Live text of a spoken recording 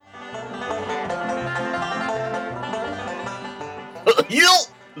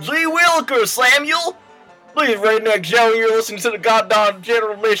Z Wilker, Samuel. Please, Redneck Joe, you're listening to the goddamn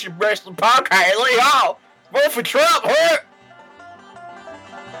General Mission Wrestling Podcast. Y'all, vote for Trump, hurt.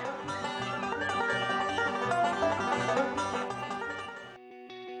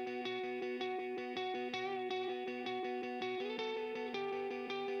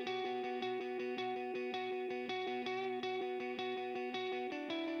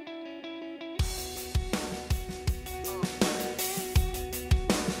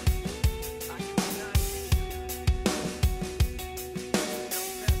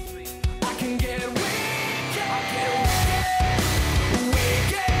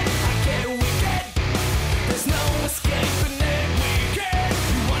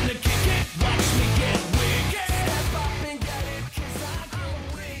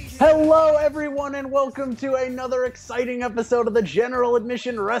 Hello, everyone, and welcome to another exciting episode of the General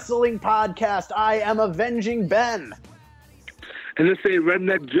Admission Wrestling Podcast. I am Avenging Ben. And this ain't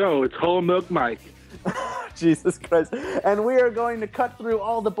Redneck Joe, it's Whole Milk Mike. Jesus Christ. And we are going to cut through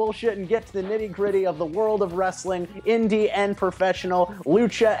all the bullshit and get to the nitty-gritty of the world of wrestling, indie and professional,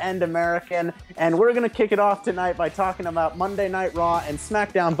 lucha and American. And we're going to kick it off tonight by talking about Monday Night Raw and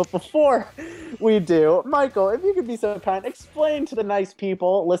Smackdown. But before we do, Michael, if you could be so kind, explain to the nice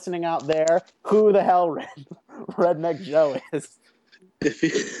people listening out there who the hell Redneck Joe is.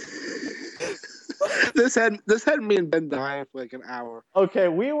 This had me and Ben dying for like an hour. Okay,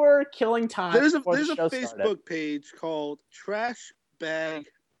 we were killing time. There's a Facebook started. Page called Trash Bag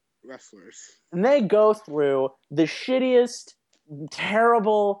Wrestlers. And they go through the shittiest,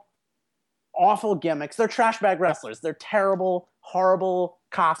 terrible, awful gimmicks. They're trash bag wrestlers. They're terrible, horrible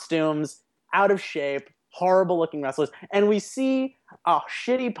costumes, out of shape, horrible looking wrestlers. And we see a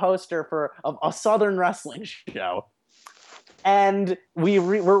shitty poster for a Southern wrestling show. And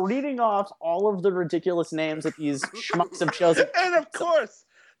we're reading off all of the ridiculous names that these schmucks have chosen. And of course,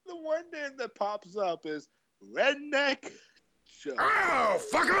 the one name that pops up is Redneck Joe. Oh,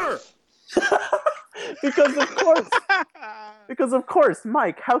 fucker! because of course,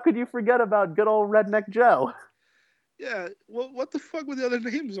 Mike, how could you forget about good old Redneck Joe? Yeah, well, what the fuck were the other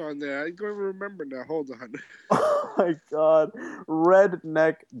names on there? I don't even remember now. Hold on. Oh my god.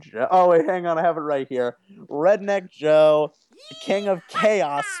 Redneck Joe. Oh wait, hang on, I have it right here. Redneck Joe, King of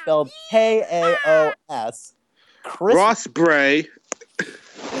Chaos, spelled K-A-O-S. Ross Bray.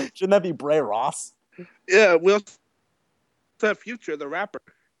 Shouldn't that be Bray Ross? Yeah, we also have Future, the rapper.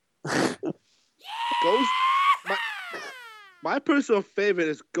 My personal favorite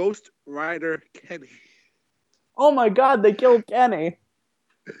is Ghost Rider Kenny. Oh my god, they killed Kenny.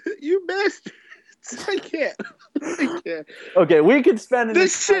 You bastards. I can't. Okay, we could spend...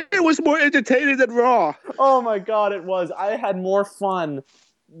 This shit was more entertaining than Raw. Oh my god, it was. I had more fun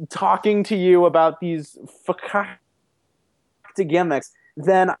talking to you about these fakakta gimmicks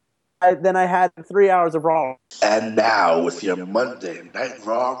than I had 3 hours of Raw. And now with your Monday Night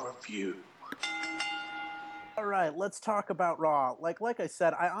Raw review. All right, let's talk about Raw. Like I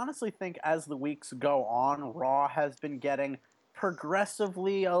said, I honestly think as the weeks go on, Raw has been getting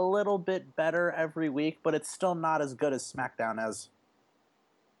progressively a little bit better every week, but it's still not as good as SmackDown is.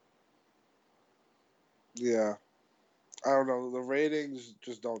 Yeah. I don't know. The ratings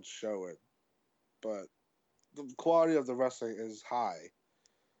just don't show it. But the quality of the wrestling is high.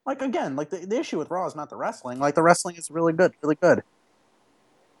 Like, again, like the issue with Raw is not the wrestling. Like, the wrestling is really good, really good.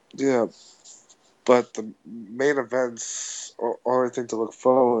 Yeah. But the main events are anything to look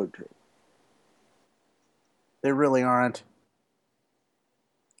forward to. They really aren't.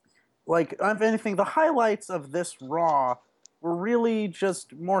 Like, if anything, the highlights of this Raw were really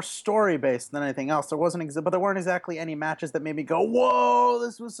just more story-based than anything else. There weren't exactly any matches that made me go, whoa,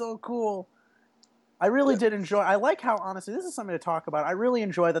 this was so cool. I really did enjoy... I like how, honestly, this is something to talk about. I really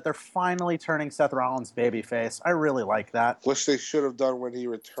enjoy that they're finally turning Seth Rollins babyface. I really like that. Which they should have done when he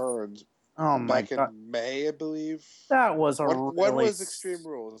returned. Oh my God. Back in May, I believe. That was When was Extreme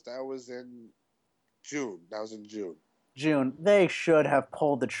Rules? That was in June. June. They should have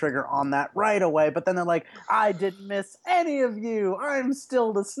pulled the trigger on that right away, but then they're like, I didn't miss any of you. I'm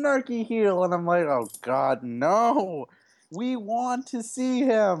still the snarky heel. And I'm like, oh God, no. We want to see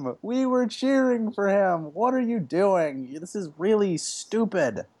him. We were cheering for him. What are you doing? This is really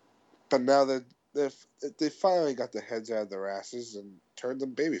stupid. But now that they finally got their heads out of their asses and turned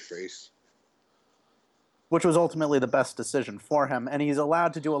them babyface. Which was ultimately the best decision for him. And he's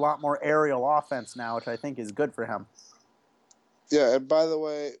allowed to do a lot more aerial offense now, which I think is good for him. Yeah, and by the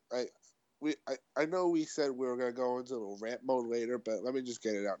way, I know we said we were going to go into a little rant mode later, but let me just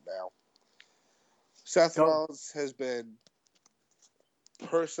get it out now. Seth Rollins has been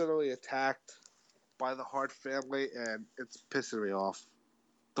personally attacked by the Hart family, and it's pissing me off.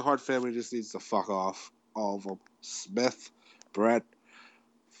 The Hart family just needs to fuck off. All of them. Smith, Brett,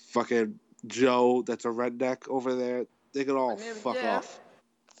 fucking Joe, that's a redneck over there. They can all fuck off.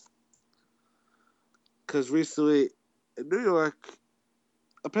 Because recently, in New York,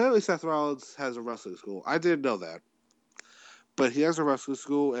 apparently Seth Rollins has a wrestling school. I didn't know that. But he has a wrestling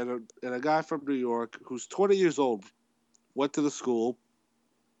school, and a guy from New York who's 20 years old went to the school.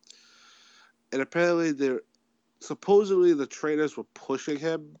 And apparently, supposedly the trainers were pushing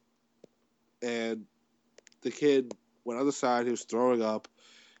him, and the kid went on the side. He was throwing up.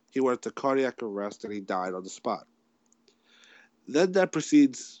 He went to cardiac arrest, and he died on the spot. Then that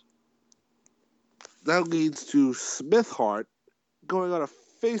leads to Smith Hart going on a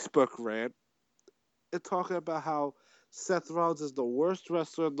Facebook rant and talking about how Seth Rollins is the worst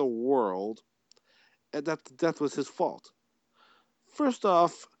wrestler in the world and that the death was his fault. First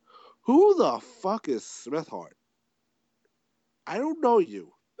off, who the fuck is Smith Hart? I don't know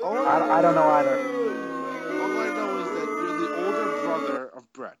you. I don't know either. All I know is that you're the older brother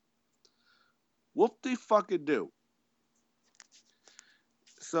of Brett. Whoop-de-fucking-do.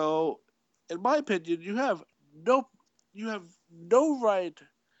 So, in my opinion, you have no right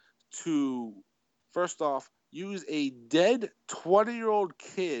to, first off, use a dead 20-year-old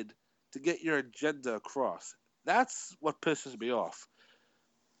kid to get your agenda across. That's what pisses me off.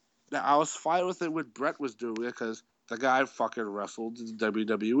 Now, I was fine with it when Brett was doing it because the guy fucking wrestled in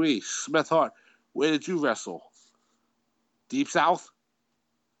WWE. Smith Hart, where did you wrestle? Deep South?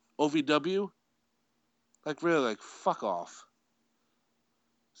 OVW? Like, really, like, fuck off.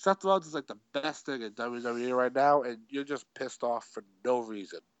 Seth Rollins is like the best thing in WWE right now, and you're just pissed off for no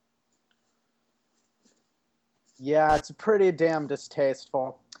reason. Yeah, it's pretty damn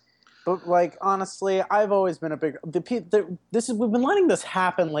distasteful. But like honestly, I've always been a big. We've been letting this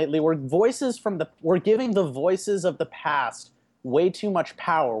happen lately. We're giving the voices of the past way too much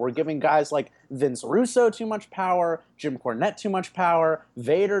power. We're giving guys like Vince Russo too much power, Jim Cornette too much power,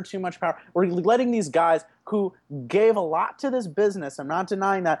 Vader too much power. We're letting these guys who gave a lot to this business, I'm not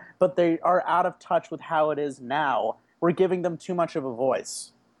denying that, but they are out of touch with how it is now. We're giving them too much of a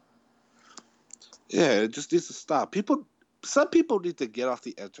voice. Yeah, it just needs to stop. Some people need to get off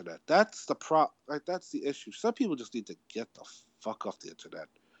the internet. That's the that's the issue. Some people just need to get the fuck off the internet.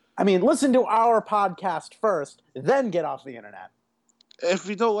 I mean, listen to our podcast first, then get off the internet. If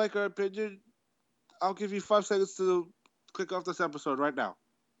you don't like our opinion, I'll give you 5 seconds to click off this episode right now.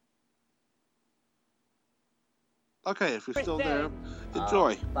 Okay, if you're still there,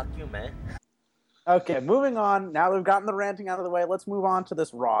 enjoy. Fuck you, man. Okay, moving on. Now that we've gotten the ranting out of the way, let's move on to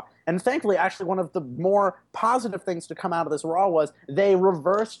this Raw. And thankfully, actually, one of the more positive things to come out of this Raw was they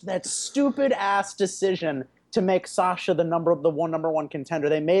reversed that stupid-ass decision to make Sasha the number one contender.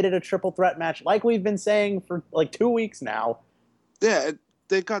 They made it a triple threat match, like we've been saying for like 2 weeks now. Yeah,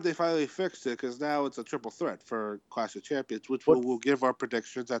 thank God they finally fixed it, because now it's a triple threat for Clash of Champions, which we'll give our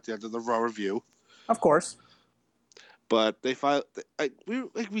predictions at the end of the Raw review. Of course. But they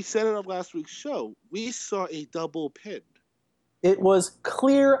like we said it on last week's show, we saw a double pin. It was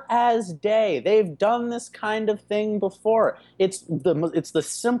clear as day. They've done this kind of thing before. It's the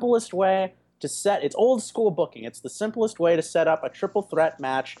simplest way to set. It's old school booking. It's the simplest way to set up a triple threat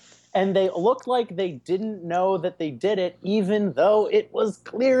match, and they looked like they didn't know that they did it, even though it was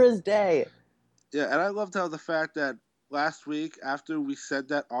clear as day. Yeah, and I loved how the fact that last week, after we said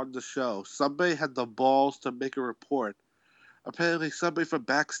that on the show, somebody had the balls to make a report. Apparently, somebody from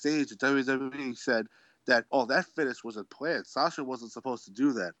backstage at WWE said that, that finish wasn't planned. Sasha wasn't supposed to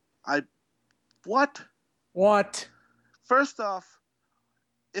do that. What? What? First off,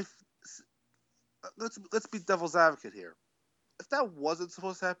 let's be devil's advocate here. If that wasn't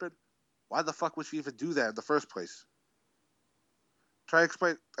supposed to happen, why the fuck would she even do that in the first place?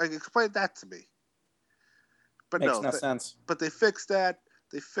 Explain that to me. But Makes no sense. But they fixed that.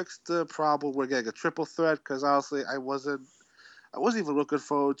 They fixed the problem. We're getting a triple threat because honestly, I wasn't even looking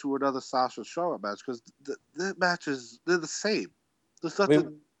forward to another Sasha Charlotte match because the matches, they're the same. There's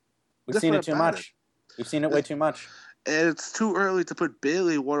nothing. We've seen it too much. We've seen it way too much. And it's too early to put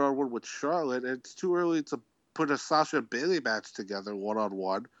Bayley one-on-one with Charlotte, and it's too early to put a Sasha and Bayley match together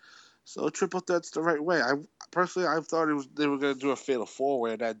one-on-one. So triple threat's the right way. I thought they were going to do a fatal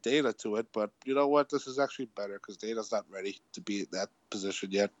four-way and add Dana to it, but you know what? This is actually better because Dana's not ready to be in that position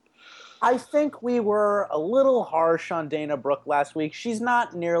yet. I think we were a little harsh on Dana Brooke last week. She's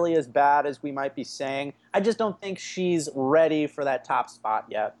not nearly as bad as we might be saying. I just don't think she's ready for that top spot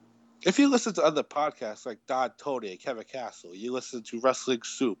yet. If you listen to other podcasts like Don Tony and Kevin Castle, you listen to Wrestling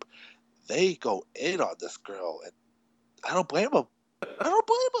Soup, they go in on this girl, and I don't blame them.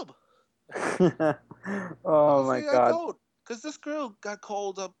 Oh my God. I don't. Because this girl got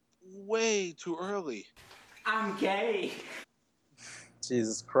called up way too early. I'm gay.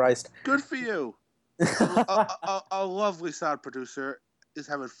 Jesus Christ. Good for you. A lovely sound producer is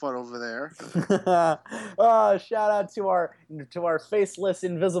having fun over there. Oh, shout out to our faceless,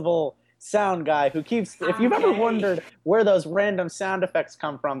 invisible sound guy who keeps. If you've ever wondered where those random sound effects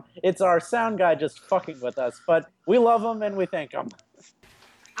come from, it's our sound guy just fucking with us. But we love him and we thank him.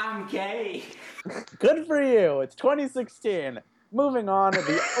 I'm gay. Good for you. It's 2016. Moving on to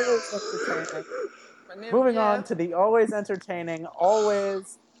the always entertaining,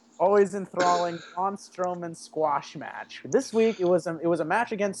 always enthralling Braun Strowman squash match. This week it was a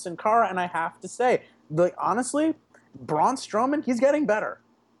match against Sin Cara, and I have to say, honestly, Braun Strowman, he's getting better.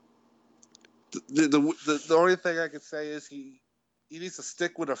 The only thing I could say is he needs to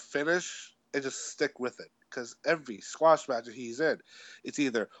stick with a finish and just stick with it. Because every squash match that he's in, it's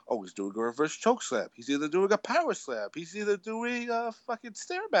either, he's doing a reverse choke slam. He's either doing a power slam. He's either doing a fucking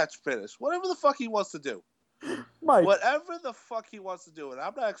stair match finish. Whatever the fuck he wants to do. Mike. Whatever the fuck he wants to do. And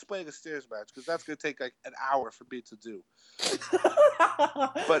I'm not explaining a stairs match because that's going to take like an hour for me to do.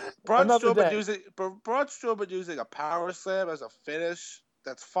 But Braun Strowman using a power slam as a finish,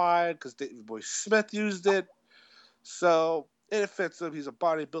 that's fine because David Boy Smith used it. So it fits him. He's a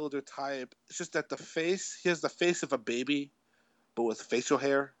bodybuilder type. It's just that he has the face of a baby, but with facial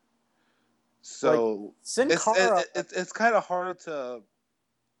hair. So it's kind of hard to,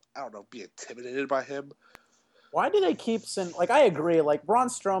 be intimidated by him. Why do they keep I agree. Like, Braun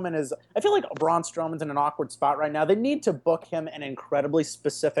Strowman I feel like Braun Strowman's in an awkward spot right now. They need to book him in an incredibly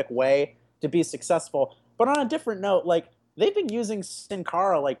specific way to be successful. But on a different note, they've been using Sin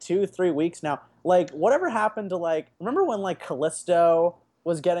Cara 2-3 weeks now. Whatever happened to remember when Kalisto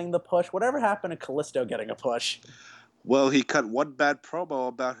was getting the push? Whatever happened to Kalisto getting a push? Well, he cut one bad promo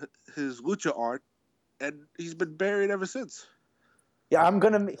about his lucha art, and he's been buried ever since. Yeah, he's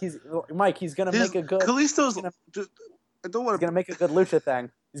gonna make a good. Kalisto's He's gonna make a good lucha thing.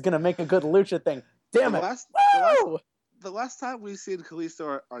 He's gonna make a good lucha thing. Damn it! The last time we seen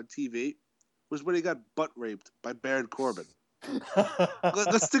Kalisto on TV was when he got butt raped by Baron Corbin.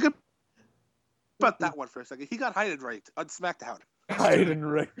 Let's think about that one for a second. He got hide raped on SmackDown. Hide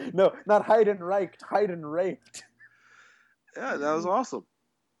and raped. No, not hide and raped. Hide and raped. Yeah, that was awesome.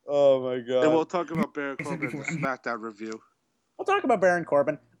 Oh my god! And we'll talk about Baron Corbin in the SmackDown review. We'll talk about Baron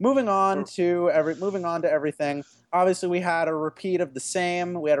Corbin. Moving on to everything. Obviously, we had a repeat of the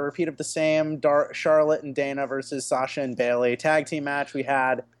same. Charlotte and Dana versus Sasha and Bayley tag team match. We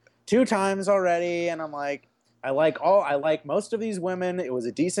had 2 times already, and I'm like, I like most of these women. It was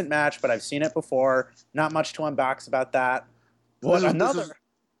a decent match, but I've seen it before. Not much to unbox about that.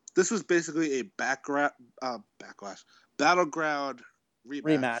 This was basically a battleground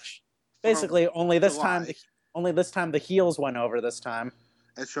rematch. Basically, only this time the heels went over this time.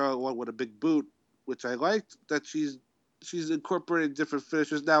 And Charlotte won with a big boot, which I liked. That she's incorporating different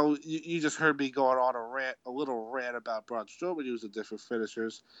finishers. Now you just heard me going on a little rant about Braun Strowman using different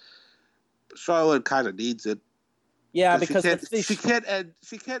finishers. Charlotte kind of needs it. Yeah, because she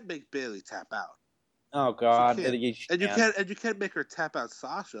can't make Bayley tap out. Oh God! You can't make her tap out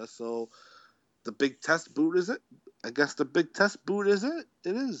Sasha. So the big test boot is it? I guess the big test boot is it.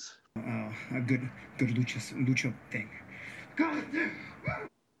 It is. A good lucha thing.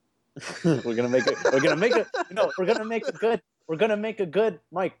 We're gonna make a good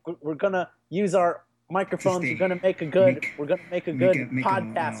Mike. We're gonna use our microphones. We're gonna make a good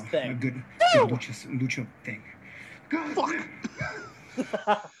podcast thing. A good lucha thing. Fuck.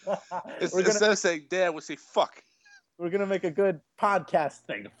 Instead of saying "damn," we'll say "fuck." We're gonna make a good podcast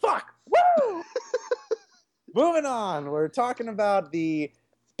thing. Fuck. Woo! Moving on. We're talking about the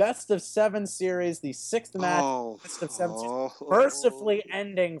Best of 7 series, the 6th match. Best of 7 series, mercifully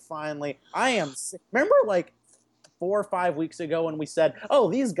ending finally. Remember 4 or 5 weeks ago when we said,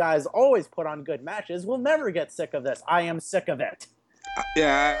 these guys always put on good matches. We'll never get sick of this. I am sick of it.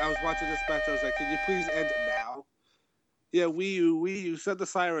 I was watching this match. I was like, can you please end it now? Yeah, Wii U, send the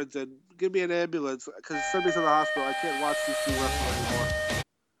sirens and give me an ambulance because send me to the hospital. I can't watch these 2 wrestle anymore.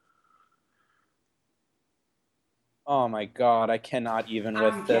 Oh my God, I cannot even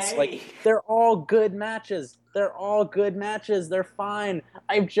with this. They're all good matches. They're fine.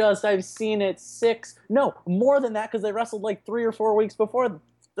 I've seen it more than that because they wrestled 3 or 4 weeks before in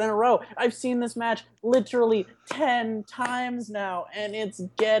a row. I've seen this match literally 10 times now, and it's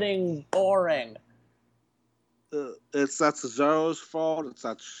getting boring. It's not Cesaro's fault. It's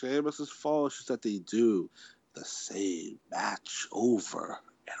not Sheamus's fault. It's just that they do the same match over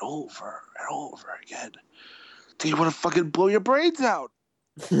and over and over again. Do you want to fucking blow your brains out?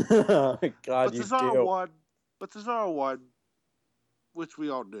 Oh my God, But Cesaro won. which we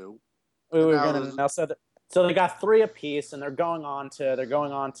all knew. We were now gonna there's- now so they got 3 apiece, and they're going on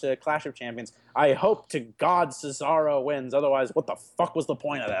to Clash of Champions. I hope to God Cesaro wins. Otherwise, what the fuck was the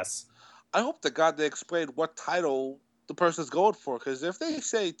point of this? I hope to God they explain what title the person's going for, because if they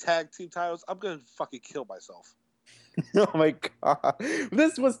say tag team titles, I'm gonna fucking kill myself. Oh my God!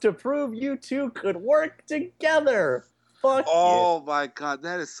 This was to prove you two could work together. Fuck you. Oh my God,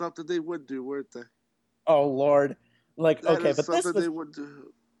 that is something they would do, weren't they? Oh Lord! Like That okay, is but this something was they would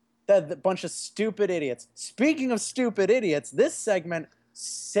do. that bunch of stupid idiots. Speaking of stupid idiots, this segment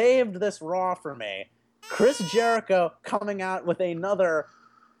saved this Raw for me. Chris Jericho coming out with another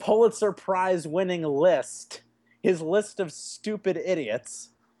Pulitzer Prize winning list. His list of stupid idiots.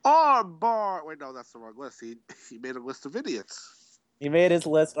 Armbar. Wait, no, that's the wrong list. He made a list of idiots. He made his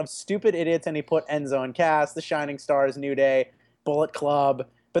list of stupid idiots, and he put Enzo and Cass, the Shining Stars, New Day, Bullet Club.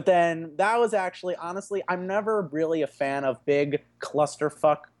 But then that was actually, honestly, I'm never really a fan of big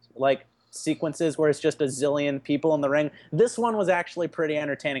clusterfuck like sequences where it's just a zillion people in the ring. This one was actually pretty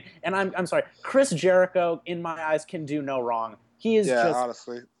entertaining. And I'm sorry, Chris Jericho, in my eyes, can do no wrong. He is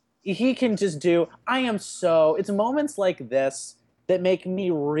Honestly. He can just do, it's moments like this that make me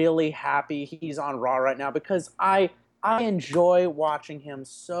really happy he's on Raw right now, because I enjoy watching him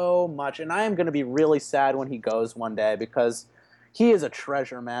so much, and I am going to be really sad when he goes one day, because he is a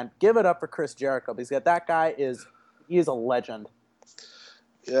treasure, man. Give it up for Chris Jericho, because that guy is a legend.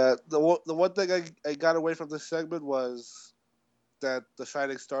 Yeah, the one thing I got away from this segment was that the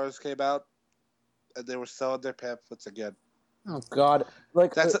Shining Stars came out and they were selling their pamphlets again. Oh God!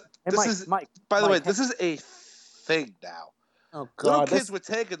 Like By the way, Mike, this is a thing now. Oh God! Little kids were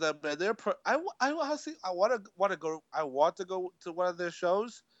taking them, and they're. I honestly, I want to go. I want to go to one of their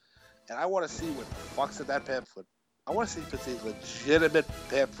shows, and I want to see what the fuck's in that pamphlet. I want to see if it's a legitimate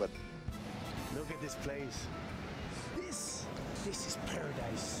pamphlet. Look at this place. This is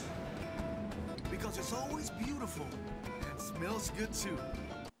paradise. Because it's always beautiful and smells good too.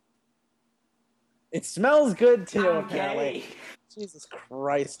 It smells good too, apparently. Jesus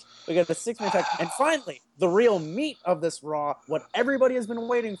Christ. We got the 6-man tag. And finally, the real meat of this Raw, what everybody has been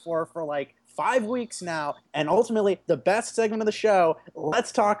waiting for like 5 weeks now, and ultimately the best segment of the show.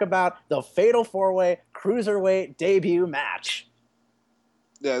 Let's talk about the Fatal 4-Way Cruiserweight debut match.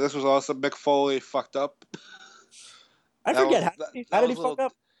 Yeah, this was awesome. Mick Foley fucked up. I forget. How did he fuck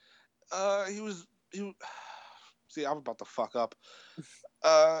up? See, I'm about to fuck up.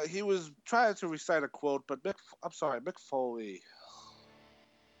 He was trying to recite a quote, but Mick Foley.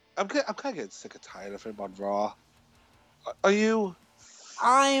 I'm kind of getting sick and tired of him on Raw. Are you?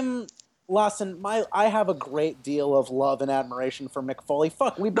 Lawson, I have a great deal of love and admiration for Mick Foley.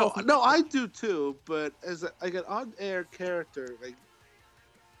 Fuck, we both. No, I do too. But as an on-air character,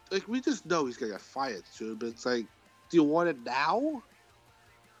 like we just know he's gonna get fired soon. But it's like, do you want it now?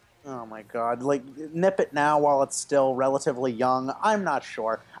 Oh my God! Like, nip it now while it's still relatively young. I'm not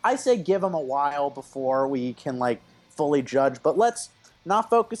sure. I say give him a while before we can fully judge. But let's not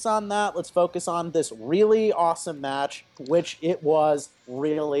focus on that. Let's focus on this really awesome match, which it was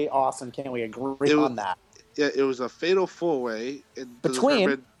really awesome. Can we agree on that? Yeah, it was a fatal 4-way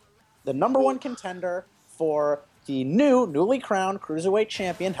between the number one contender for the newly crowned Cruiserweight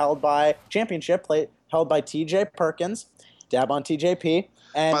champion, held by T.J. Perkins, dab on TJP.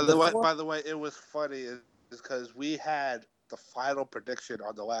 And by the way, it was funny because we had the final prediction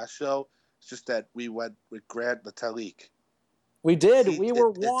on the last show. It's just that we went with Grant Metalik. We did. We were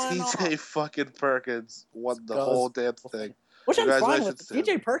one. TJ fucking Perkins won the whole damn thing. Which I'm fine with.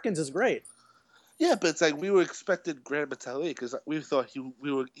 TJ Perkins is great. Yeah, but it's like we were expecting Grant Metalik because we thought he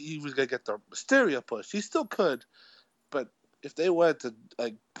was gonna get the Mysterio push. He still could, but if they wanted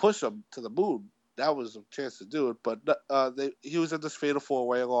to push him to the moon, that was a chance to do it. But he was in this fatal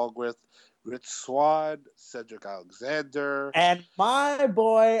 4-way along with Rich Swann, Cedric Alexander, and my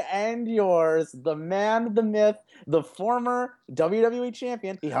boy and yours, the man, the myth, the former WWE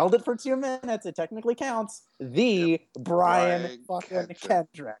champion. He held it for 2 minutes. It technically counts. Brian fucking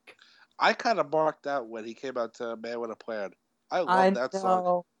Kendrick. I kind of marked out when he came out to Man with a Plan. I love that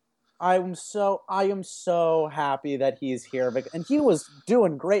song. I am so happy that he's here, and he was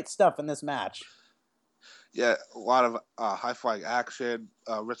doing great stuff in this match. Yeah, a lot of high-flying action.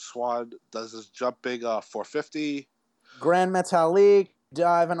 Rich Swann does his jumping 450. Grand Metalik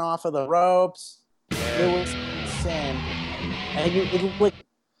diving off of the ropes. It was insane. And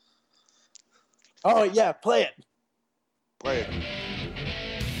oh, yeah, play it. Play it.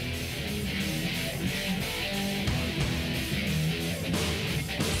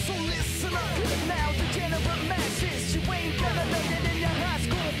 So listen up, now the general masses. You ain't gonna learn it in your high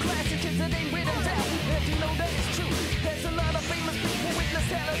school classes, 'cause it ain't written down. If you know that it's true, there's a lot of famous people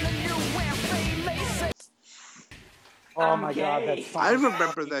Oh my god, that's fine. I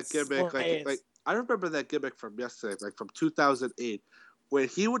remember that gimmick. Slays. I remember that gimmick from yesterday, like from 2008, where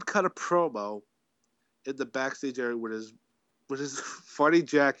he would cut a promo in the backstage area with his funny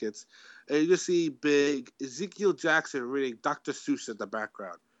jackets, and you just see big Ezekiel Jackson reading Dr. Seuss in the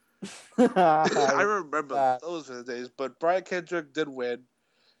background. I remember those were the days, but Brian Kendrick did win.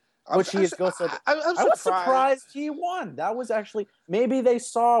 I was surprised he won. That was actually, maybe they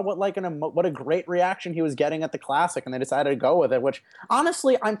saw what a great reaction he was getting at the Classic, and they decided to go with it. Which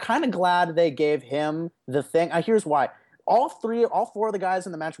honestly, I'm kind of glad they gave him the thing. Here's why: all four of the guys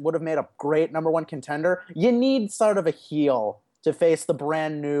in the match would have made a great number one contender. You need sort of a heel to face the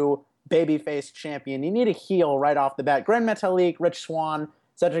brand new babyface champion. You need a heel right off the bat. Grand Metalik, Rich Swann,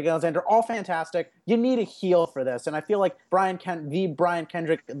 Cedric Alexander, all fantastic. You need a heel for this. And I feel like Brian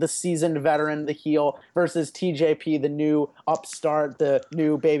Kendrick, the seasoned veteran, the heel, versus TJP, the new upstart, the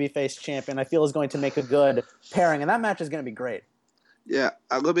new babyface champion, I feel is going to make a good pairing. And that match is going to be great. Yeah,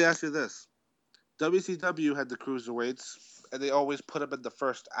 let me ask you this. WCW had the cruiserweights, and they always put them in the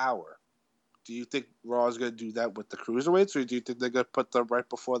first hour. Do you think Raw is going to do that with the cruiserweights, or do you think they're going to put them right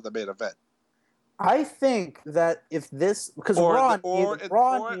before the main event? I think that if this, because Raw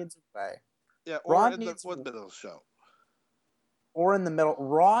needs a way. Yeah, or in the middle of the show. Or in the middle.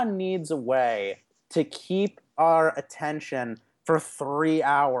 Raw needs a way to keep our attention for 3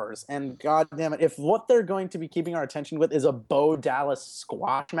 hours. And God damn it, if what they're going to be keeping our attention with is a Bo Dallas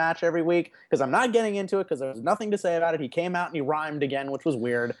squash match every week, because I'm not getting into it because there's nothing to say about it. He came out and he rhymed again, which was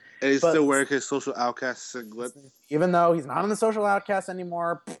weird. And he's still wearing his Social Outcast singlet. Even though he's not on the Social Outcast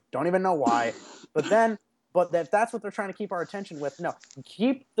anymore, don't even know why. But if that's what they're trying to keep our attention with, no.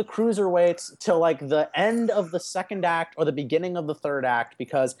 Keep the cruiserweights till like the end of the second act or the beginning of the third act,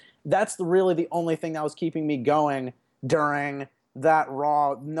 because that's really the only thing that was keeping me going during that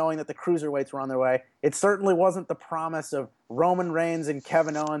Raw, knowing that the cruiserweights were on their way. It certainly wasn't the promise of Roman Reigns and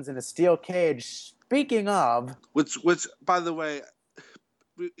Kevin Owens in a steel cage. Speaking of... Which by the way,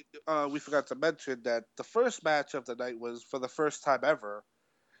 we forgot to mention that the first match of the night was, for the first time ever,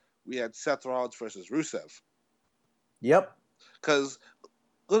 we had Seth Rollins versus Rusev. Yep. Because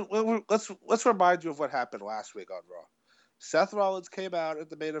let's remind you of what happened last week on Raw. Seth Rollins came out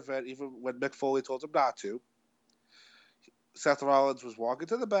at the main event even when Mick Foley told him not to. Seth Rollins was walking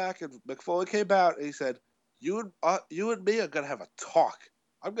to the back, and Mick Foley came out, and he said, you and me are going to have a talk.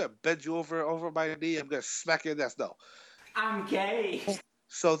 I'm going to bend you over my knee. I'm going to smack you in the ass. No. I'm gay.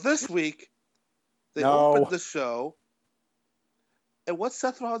 So this week, they opened the show, and what's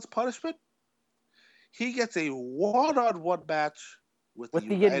Seth Rollins' punishment? He gets a one-on-one match with the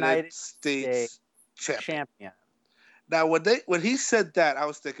United States champion. Now, when he said that, I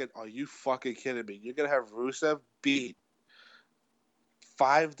was thinking, are you fucking kidding me? You're going to have Rusev beat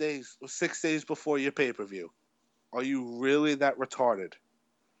 6 days before your pay-per-view. Are you really that retarded?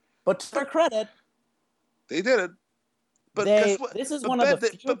 But to their credit, they didn't. But they used one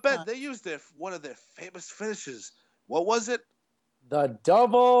of their famous finishes. What was it? The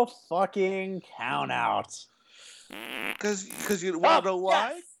double fucking count out. Because you want to know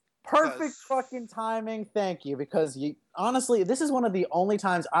why? Yes. Perfect fucking timing. Thank you. Because honestly, this is one of the only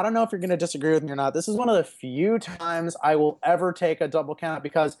times, I don't know if you're going to disagree with me or not, this is one of the few times I will ever take a double count out,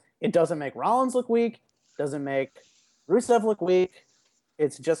 because it doesn't make Rollins look weak, doesn't make Rusev look weak.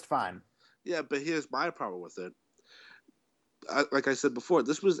 It's just fine. Yeah, but here's my problem with it. Like I said before,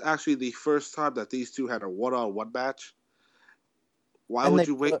 this was actually the first time that these two had a one-on-one match. Why would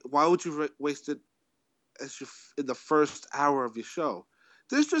you waste it in the first hour of your show?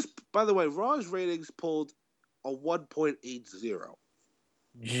 This just, by the way, Raw's ratings pulled a 1.80.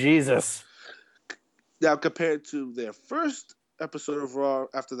 Jesus. Now, compared to their first episode of Raw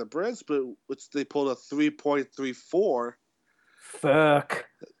after the brand split, which they pulled a 3.34. Fuck.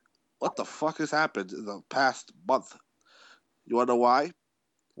 What the fuck has happened in the past month? You want to know why?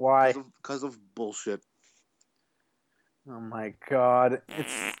 Why? Because of bullshit. Oh my god.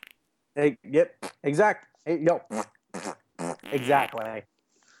 Exactly.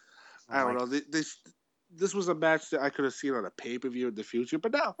 I don't know. This was a match that I could have seen on a pay-per-view in the future,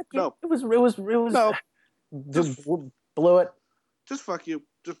 but no. It was no. Just blew it. Just fuck you.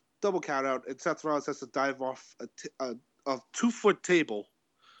 Just double count out, and Seth Rollins has to dive off a 2-foot table.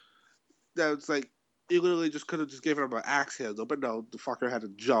 That's like, you literally just could have just given him an axe handle, but no, the fucker had to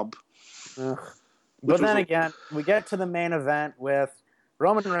jump. But then again, we get to the main event with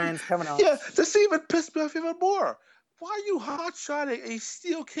Roman Reigns, Kevin Owens. Yeah, this even pissed me off even more. Why are you hot-shotting a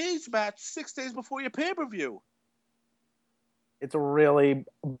steel cage match 6 days before your pay-per-view? It's a really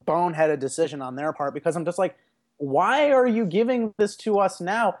boneheaded decision on their part, because I'm just like, why are you giving this to us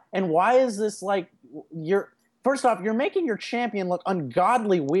now? And why is this like, First off, you're making your champion look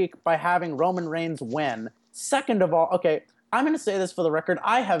ungodly weak by having Roman Reigns win. Second of all, okay, I'm going to say this for the record.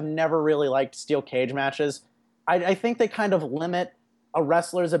 I have never really liked steel cage matches. I think they kind of limit a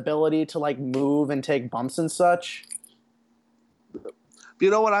wrestler's ability to, like, move and take bumps and such. You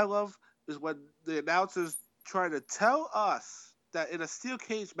know what I love is when the announcers try to tell us that in a steel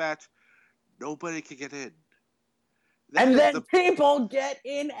cage match, nobody can get in. And then people get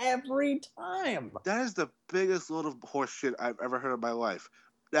in every time. That is the biggest load of horse shit I've ever heard in my life.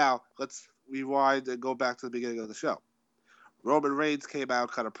 Now, let's rewind and go back to the beginning of the show. Roman Reigns came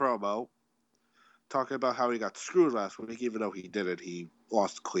out, cut a promo, talking about how he got screwed last week, even though he didn't. He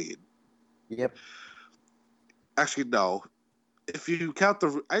lost clean. Yep. Actually, no. If you count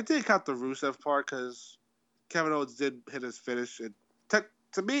I did count the Rusev part because Kevin Owens did hit his finish. And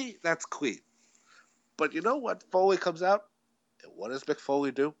to me, that's clean. But you know what? Foley comes out, and what does Mick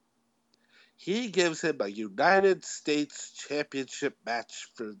Foley do? He gives him a United States Championship match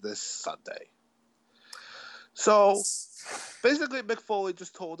for this Sunday. So, basically, Mick Foley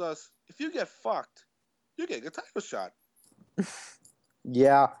just told us, if you get fucked, you're getting a title shot.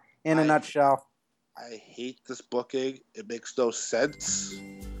 Yeah, in a nutshell. I hate this booking. It makes no sense.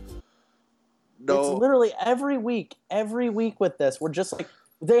 No. It's literally every week with this, we're just like,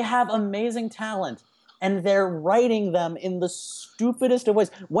 they have amazing talent. And they're writing them in the stupidest of ways.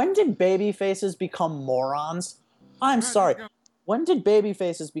 When did baby faces become morons? I'm sorry. When did baby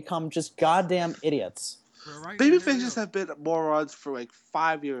faces become just goddamn idiots? Baby faces have been morons for like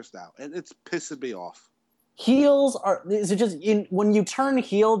 5 years now, and it's pissing me off. Heels are... Is it just... when you turn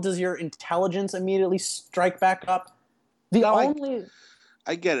heel, does your intelligence immediately strike back up?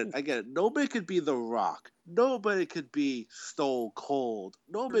 I get it. Nobody could be The Rock. Nobody could be Stone Cold.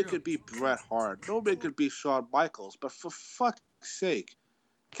 Nobody could be Bret Hart. Nobody could be Shawn Michaels. But for fuck's sake,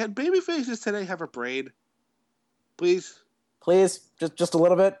 can babyfaces today have a brain? Please? Please? Just a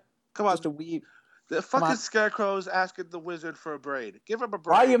little bit? Come on. Just a wee... The fucking Scarecrow's asking the Wizard for a brain. Give him a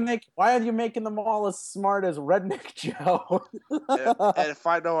brain. Why are you making them all as smart as Redneck Joe? and if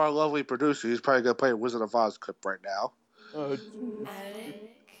I know our lovely producer, he's probably going to play a Wizard of Oz clip right now.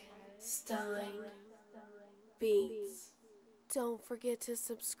 Attic Stein Beats. Don't forget to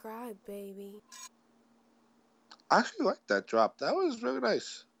subscribe, baby. I actually like that drop. That was really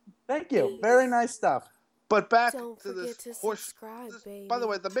nice. Thank you. Very nice stuff. But back Don't to forget this to horse. subscribe, baby. By the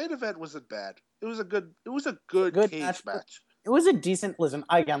way, the main event wasn't bad. It was a good cage match. It was a decent. Listen,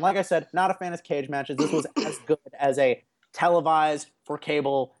 again, like I said, not a fan of cage matches. This was as good as a televised for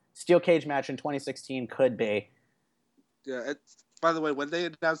cable steel cage match in 2016 could be. Yeah. By the way, when they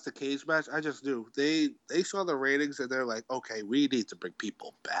announced the cage match, I just knew they saw the ratings and they're like, okay, we need to bring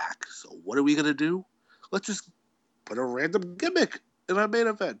people back. So what are we gonna do? Let's just put a random gimmick in our main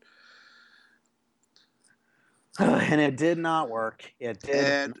event. And it did not work. It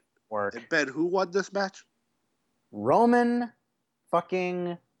did not work. And Ben, who won this match? Roman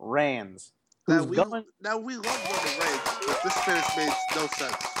fucking Reigns. Now we love Roman Reigns, but this finish made no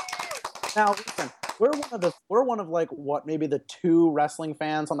sense. Now listen, we're one of like what maybe the 2 wrestling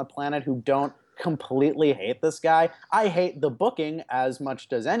fans on the planet who don't completely hate this guy. I hate the booking as much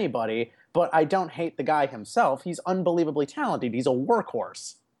as anybody, but I don't hate the guy himself. He's unbelievably talented. He's a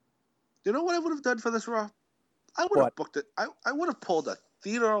workhorse. You know what I would have done for this Raw? I would have booked it. I would have pulled a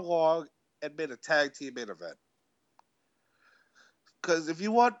theater log and made a tag team main event. Because if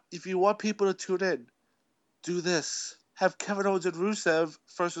you want people to tune in, do this. Have Kevin Owens and Rusev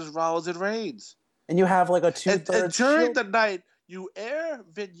versus Rollins and Reigns. And you have like a 2/3. And during the night, you air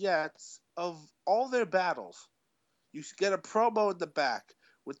vignettes of all their battles. You get a promo in the back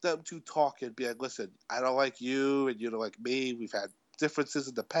with them 2 talking, being like, listen, I don't like you and you don't like me. We've had differences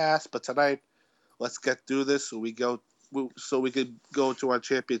in the past, but tonight, let's get through this so we can go to our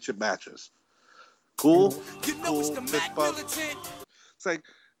championship matches. Cool? Fist bump. It's like,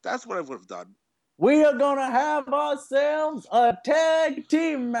 that's what I would have done. We are going to have ourselves a tag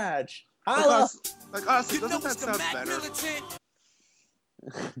team match. Like honestly, doesn't that sound better?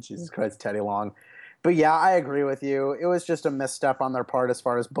 Jesus Christ, Teddy Long. But yeah, I agree with you. It was just a misstep on their part as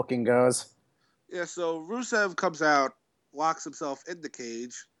far as booking goes. Yeah, so Rusev comes out, locks himself in the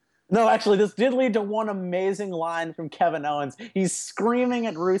cage. No, actually, this did lead to one amazing line from Kevin Owens. He's screaming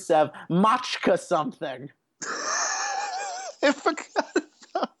at Rusev, "Machka something." I forgot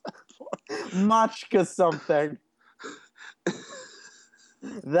about Machka something.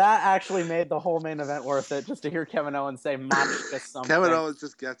 That actually made the whole main event worth it, just to hear Kevin Owens say Machka something. Kevin Owens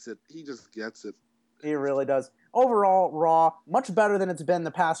just gets it. He just gets it. He really does. Overall, Raw, much better than it's been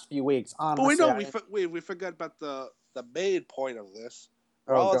the past few weeks, honestly. But we forgot about the main point of this.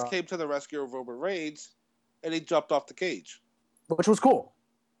 Rollins came to the rescue of Roman Reigns, and he jumped off the cage. Which was cool.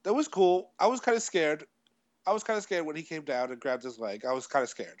 That was cool. I was kind of scared. I was kind of scared when he came down and grabbed his leg. I was kind of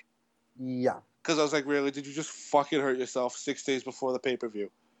scared. Yeah. Because I was like, really? Did you just fucking hurt yourself 6 days before the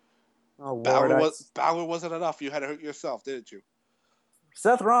pay-per-view? Oh, Lord. Balor wasn't enough. You had to hurt yourself, didn't you?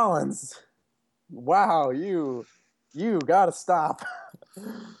 Seth Rollins. Wow, you gotta stop.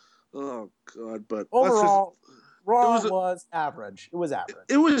 Oh, God. But overall, Raw was average. It was average.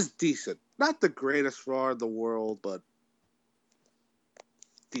 It was decent. Not the greatest Raw in the world, but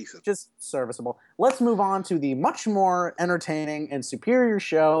decent. Just serviceable. Let's move on to the much more entertaining and superior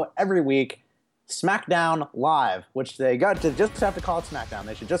show every week, SmackDown Live, which they got to just have to call it SmackDown.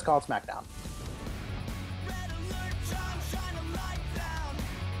 They should just call it SmackDown.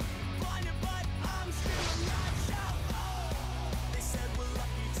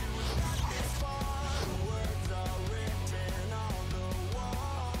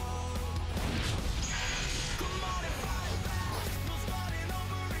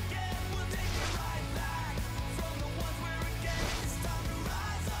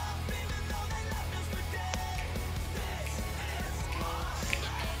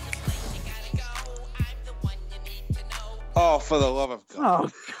 Oh, for the love of God.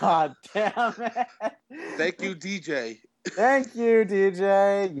 Oh, God damn it. Thank you, DJ. Thank you,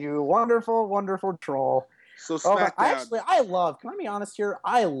 DJ. You wonderful, wonderful troll. So SmackDown. Can I be honest here?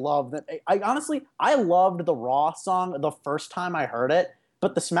 I love that. I loved the Raw song the first time I heard it,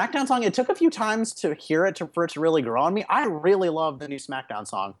 but the SmackDown song, it took a few times to hear it for it to really grow on me. I really love the new SmackDown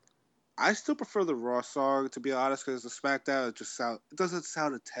song. I still prefer the Raw song, to be honest, because the SmackDown, it doesn't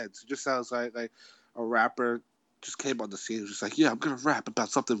sound intense. It just sounds like a rapper just came on the scene and was just like, yeah, I'm going to rap about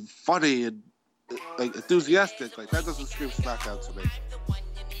something funny and like enthusiastic. Like, that doesn't scream SmackDown to me.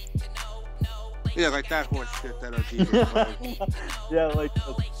 Yeah, like that horse shit that our DJ Yeah, like...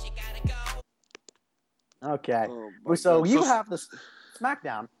 Okay. So you have the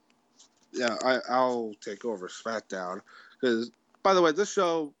SmackDown. Yeah, I'll take over SmackDown. Because, by the way, this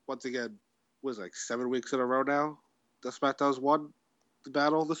show, once again, was like 7 weeks in a row now. The SmackDown's won the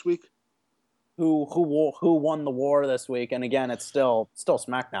battle this week. Who won the war this week? And again, it's still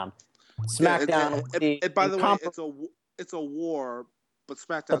SmackDown. SmackDown. And by the way, it's a war, but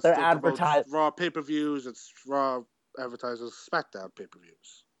SmackDown. But they're advertising Raw pay-per-views. It's Raw advertises SmackDown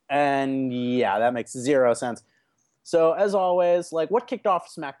pay-per-views. And yeah, that makes zero sense. So as always, like, what kicked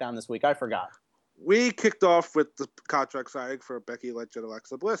off SmackDown this week? I forgot. We kicked off with the contract signing for Becky Lynch and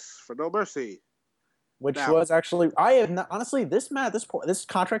Alexa Bliss for No Mercy. Which was actually, I have not, honestly, this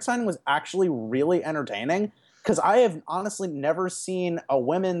contract signing was actually really entertaining because I have honestly never seen a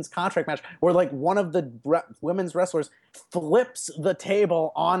women's contract match where like one of the women's wrestlers flips the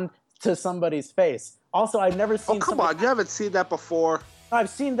table onto somebody's face. Also, I've never seen. Oh, come on, you haven't seen that before. I've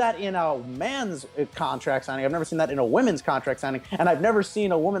seen that in a man's contract signing. I've never seen that in a women's contract signing, and I've never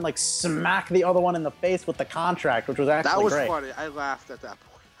seen a woman like smack the other one in the face with the contract, which was actually great. That was funny. I laughed at that point.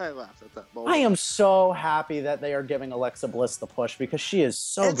 I laughed at that moment. I am so happy that they are giving Alexa Bliss the push because she is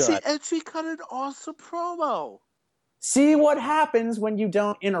so good. And she cut an awesome promo. See what happens when you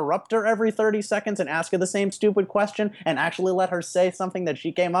don't interrupt her every 30 seconds and ask her the same stupid question and actually let her say something that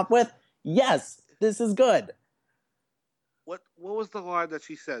she came up with? Yes, this is good. What was the line that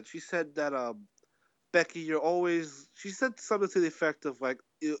she said? She said that Becky, she said something to the effect of like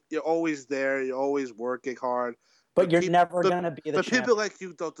you're always there, you're always working hard. But you're never going to be the champion. People like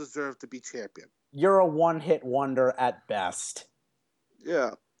you don't deserve to be champion. You're a one-hit wonder at best.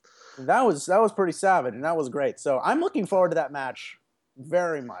 Yeah. That was pretty savage, and that was great. So I'm looking forward to that match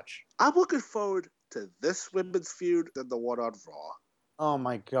very much. I'm looking forward to this women's feud than the one on Raw. Oh,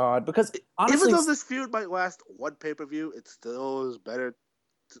 my God. Because honestly... Even though this feud might last one pay-per-view, it still is better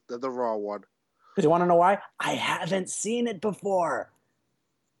than the Raw one. Because you want to know why? I haven't seen it before.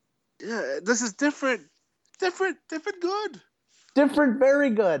 Yeah, this is different. Different good. Different, very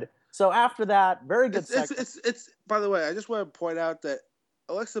good. So after that, very good segment. It's by the way, I just want to point out that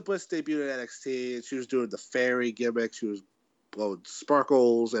Alexa Bliss debuted at NXT and she was doing the fairy gimmick. She was blowing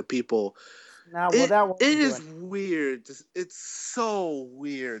sparkles at people. It is weird. It's so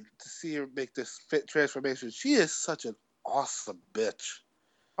weird to see her make this transformation. She is such an awesome bitch.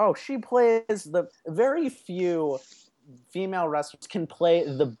 Oh, she plays the very few female wrestlers can play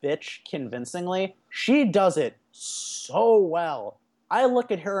the bitch convincingly. She does it so well. I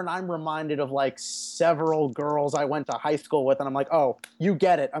look at her and I'm reminded of like several girls I went to high school with, and I'm like, oh, you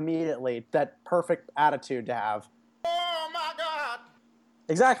get it immediately. That perfect attitude to have. Oh my God!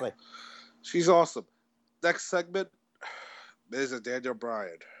 Exactly. She's awesome. Next segment, Miz and Daniel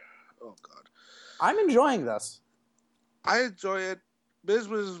Bryan. Oh God. I'm enjoying this. I enjoy it. Miz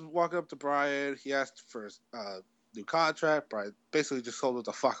was walking up to Brian. He asked for a new contract. Brian basically just told him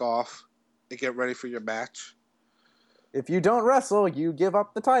to fuck off and get ready for your match. If you don't wrestle, you give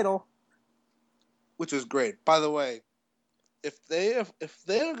up the title. Which is great. By the way, if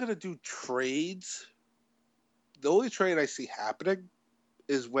they're gonna do trades, the only trade I see happening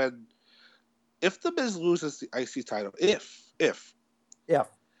is if the Miz loses the IC title, if Yeah.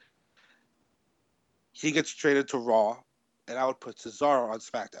 he gets traded to Raw, and I would put Cesaro on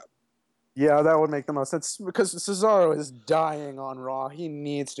SmackDown. Yeah, that would make the most sense because Cesaro is dying on Raw. He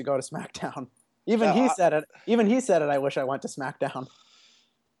needs to go to SmackDown. Even he said it. I wish I went to SmackDown.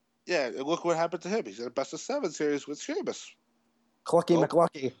 Yeah, and look what happened to him. He's in a best of 7 series with Sheamus. Clucky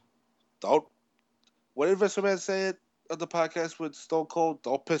McLucky. Don't. What did Vince McMahon say it on the podcast with Stone Cold?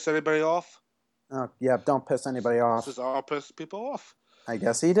 Don't piss anybody off. Oh yeah, don't piss anybody off. Cesaro pissed people off. I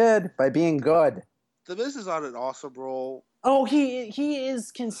guess he did by being good. The Miz is on an awesome roll. Oh, he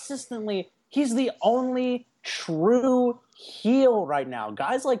is consistently. He's the only true heel right now.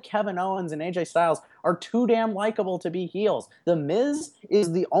 Guys like Kevin Owens and AJ Styles are too damn likable to be heels. The Miz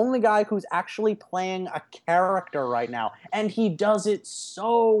is the only guy who's actually playing a character right now, and he does it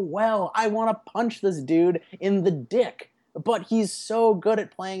so well. I want to punch this dude in the dick, but he's so good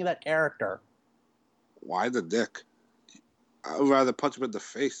at playing that character. Why the dick? I would rather punch him in the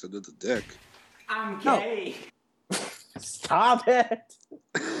face than in the dick. I'm gay. No. Stop it.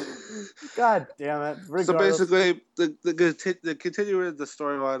 God damn it. Regardless. So basically, the continuing the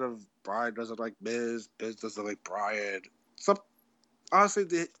storyline of Bryan doesn't like Miz doesn't like Bryan. Honestly,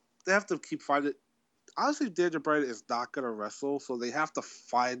 they have to keep finding. Honestly, Daniel Bryan is not going to wrestle, so they have to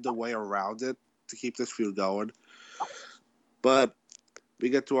find a way around it to keep this feud going. But we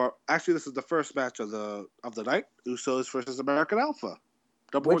get to our. Actually, this is the first match of the night. Usos versus American Alpha.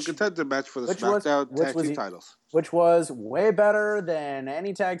 Number one contender match for the SmackDown tag team titles. Which was way better than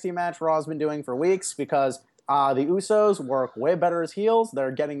any tag team match Raw's been doing for weeks because the Usos work way better as heels.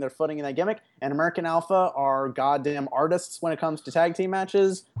 They're getting their footing in that gimmick. And American Alpha are goddamn artists when it comes to tag team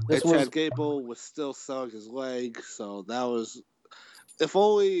matches. Chad Gable was still selling his leg, so that was... If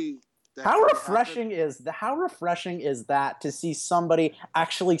only... How refreshing is that to see somebody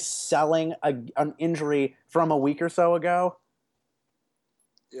actually selling an injury from a week or so ago?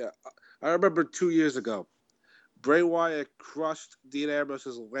 Yeah, I remember 2 years ago, Bray Wyatt crushed Dean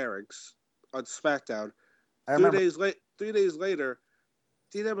Ambrose's larynx on SmackDown. 3 days later,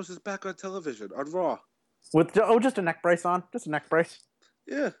 Dean Ambrose is back on television on Raw with just a neck brace on, just a neck brace.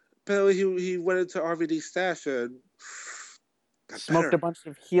 Yeah, apparently he went into RVD's stash and smoked a bunch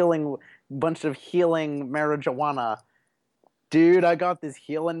of healing marijuana. Dude, I got this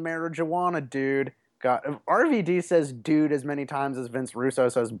healing marijuana, dude. God, RVD says dude as many times as Vince Russo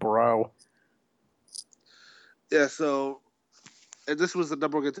says bro. Yeah, so... And this was the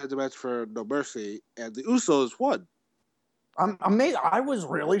number one contender match for No Mercy, and the Usos won. I'm amazed. I was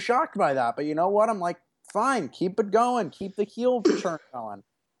really shocked by that, but you know what? I'm like, fine, keep it going. Keep the heel turn going.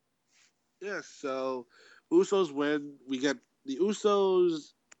 Yeah, so Usos win. We get the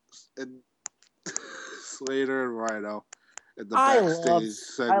Usos and Slater and Rhino in the backstage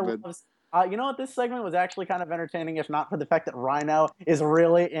segment. You know what? This segment was actually kind of entertaining, if not for the fact that Rhino is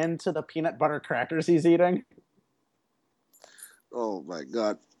really into the peanut butter crackers he's eating. Oh, my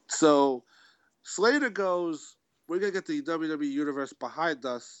God. So Slater goes, we're going to get the WWE Universe behind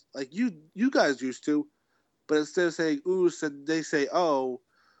us like you guys used to. But instead of saying Oos and they say oh,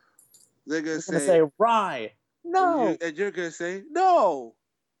 they're going to say Rye. No. And you're going to say no.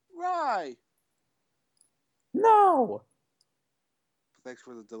 Rye. No. Thanks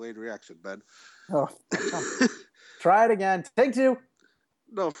for the delayed reaction, Ben. Oh. Try it again. Take two.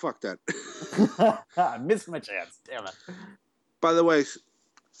 No, fuck that. I missed my chance. Damn it. By the way,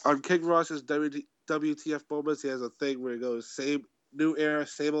 on King Ross's WTF moments, he has a thing where he goes, same new era,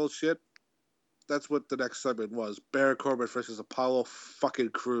 same old shit. That's what the next segment was. Baron Corbin versus Apollo fucking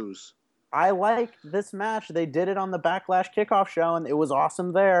Crews. I like this match. They did it on the Backlash kickoff show, and it was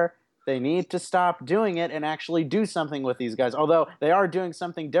awesome there. They need to stop doing it and actually do something with these guys. Although they are doing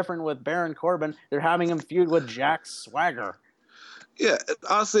something different with Baron Corbin. They're having him feud with Jack Swagger. Yeah,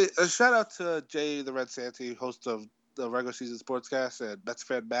 honestly, a shout out to Jay the Red Santee, host of the regular season sportscast, and Mets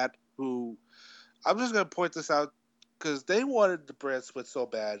fan Matt, who I'm just going to point this out because they wanted the brand split so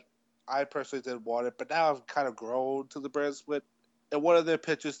bad. I personally didn't want it, but now I've kind of grown to the brand split. And one of their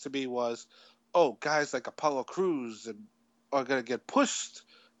pitches to me was, oh, guys like Apollo Crews are going to get pushed.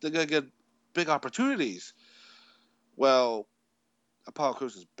 They're going to get big opportunities. Well, Apollo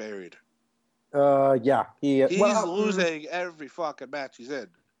Crews is buried. Yeah. He's losing every fucking match he's in.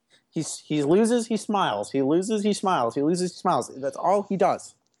 He loses, he smiles. He loses, he smiles. He loses, he smiles. That's all he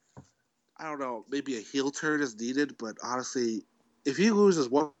does. I don't know. Maybe a heel turn is needed, but honestly, if he loses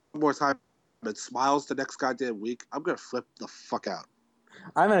one more time and smiles the next goddamn week, I'm gonna flip the fuck out.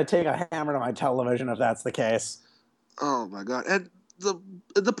 I'm gonna take a hammer to my television if that's the case. Oh my god! And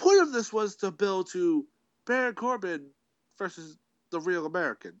the point of this was to build to Baron Corbin versus the real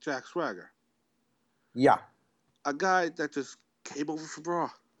American, Jack Swagger. Yeah. A guy that just came over from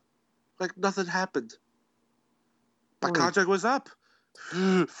Raw. Like nothing happened. My contract was up.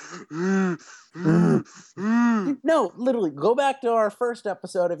 No, literally, go back to our first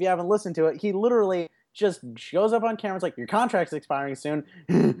episode if you haven't listened to it. He literally just shows up on camera, it's like, your contract's expiring soon,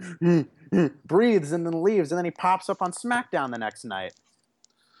 breathes and then leaves, and then he pops up on Smackdown the next night.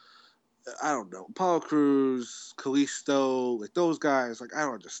 I don't know. Apollo Crews, Kalisto, like those guys, like I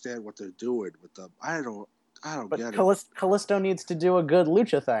don't understand what they're doing with them. I don't get it. Kalisto needs to do a good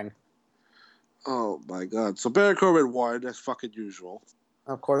lucha thing. Oh my god! So Baron Corbin won as fucking usual.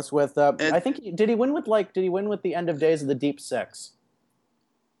 Of course, with I think did he win with the end of days of the Deep Six?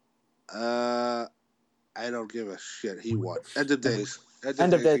 I don't give a shit. He won. End of days.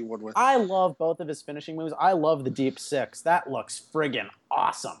 End of days. He won with. I love both of his finishing moves. I love the Deep Six. That looks friggin'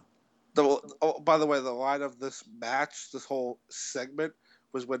 awesome. By the way, the line of this match, this whole segment,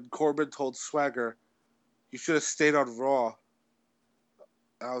 was when Corbin told Swagger, "You should have stayed on Raw."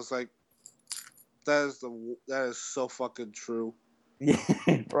 I was like, that is so fucking true.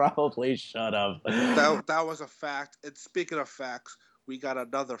 Probably should have. That was a fact. And speaking of facts, we got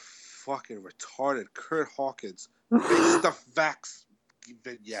another fucking retarded Curt Hawkins. Makes the facts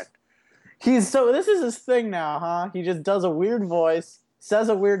vignette. This is his thing now, huh? He just does a weird voice, says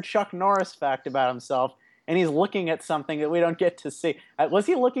a weird Chuck Norris fact about himself, and he's looking at something that we don't get to see. Was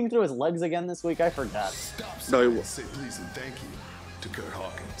he looking through his legs again this week? I forgot. No, he will say please and thank you to Curt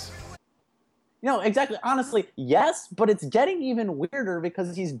Hawkins. No, exactly. Honestly, yes, but it's getting even weirder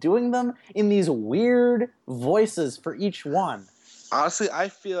because he's doing them in these weird voices for each one. Honestly, I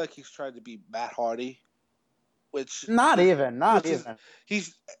feel like he's trying to be Matt Hardy, which not even.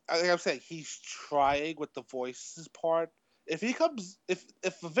 He's like I'm saying, he's trying with the voices part. If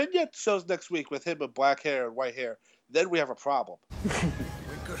the vignette shows next week with him with black hair and white hair, then we have a problem.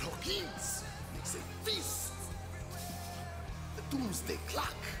 When Curt Hawkins makes a feast, the doomsday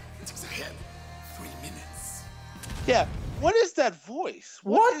clock ticks ahead 3 minutes. Yeah, what is that voice?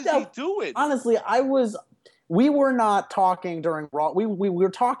 What is he doing? Honestly, we were not talking during Raw. We were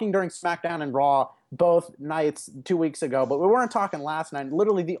talking during SmackDown and Raw both nights 2 weeks ago, but we weren't talking last night.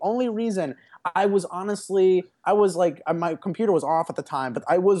 Literally, the only reason I was like, my computer was off at the time, but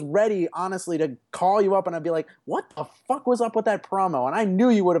I was ready, honestly, to call you up and I'd be like, what the fuck was up with that promo? And I knew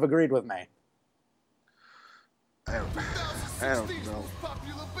you would have agreed with me. I don't know.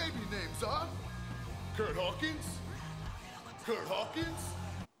 Popular baby names are Curt Hawkins, Curt Hawkins,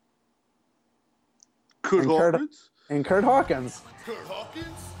 Curt Hawkins, and Curt Hawkins. Curt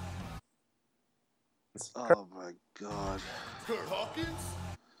Hawkins. Oh my god. Curt Hawkins.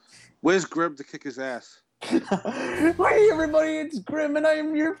 Where's Grim to kick his ass? Hey everybody, it's Grim and I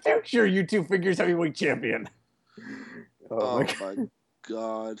am your future U2 Figures Heavyweight Champion. Oh my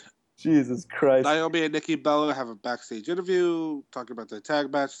god. Jesus Christ. Naomi and Nikki Bella have a backstage interview talking about their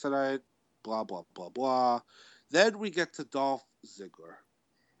tag match tonight. Blah, blah, blah, blah. Then we get to Dolph Ziggler.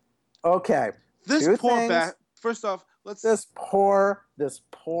 Okay. This first off, This poor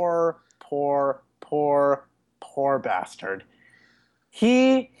bastard.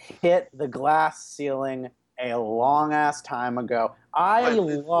 He hit the glass ceiling a long ass time ago. I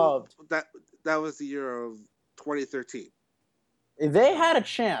loved that. That was the year of 2013. They had a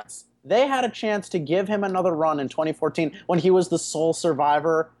chance. They had a chance to give him another run in 2014 when he was the sole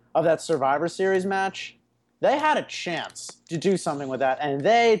survivor of that Survivor Series match. They had a chance to do something with that, and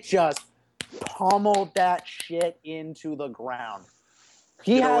they just pummeled that shit into the ground.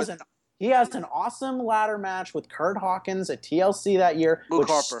 He has an awesome ladder match with Curt Hawkins at TLC that year. Luke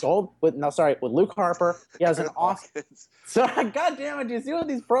Harper. With Luke Harper. He has an awesome. So, God damn it! Do you see what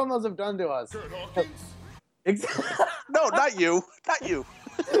these promos have done to us? Curt Hawkins. No, not you. Not you.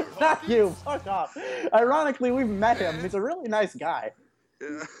 Not you. Fuck off. Ironically, we've met him. He's a really nice guy.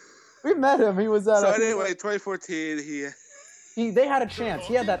 Yeah. We met him. He was at. So anyway, 2014. They had a chance.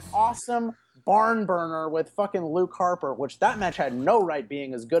 He had that awesome barn burner with fucking Luke Harper, which that match had no right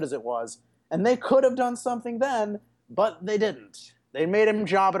being as good as it was. And they could have done something then, but they didn't. They made him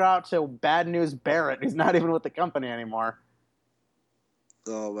job it out to Bad News Barrett, who's not even with the company anymore.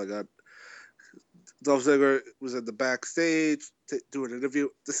 Oh my god. Dolph Ziggler was at the backstage doing an interview.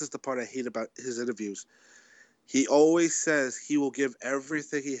 This is the part I hate about his interviews. He always says he will give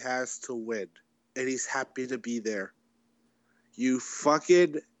everything he has to win, and he's happy to be there. You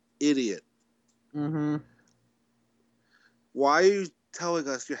fucking idiot. Mm-hmm. Why are you telling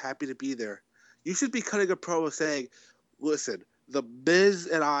us you're happy to be there? You should be cutting a promo saying, listen, The Miz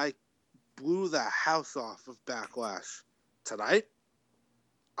and I blew the house off of Backlash. Tonight,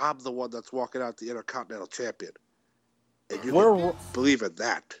 I'm the one that's walking out the Intercontinental Champion. And you can believe in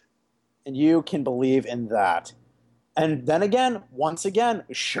that. And you can believe in that. And then again, once again,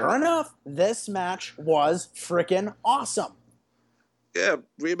 sure enough, this match was freaking awesome. Yeah,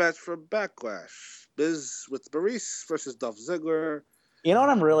 rematch from Backlash. Miz with Maurice versus Dolph Ziggler. You know what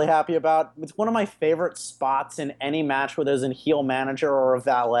I'm really happy about? It's one of my favorite spots in any match where there's a heel manager or a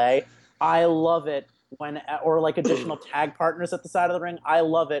valet. I love it when, or like additional tag partners at the side of the ring. I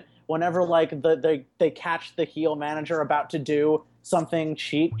love it whenever like they catch the heel manager about to do something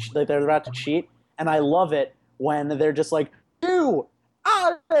that they're about to cheat, and I love it when they're just like, "You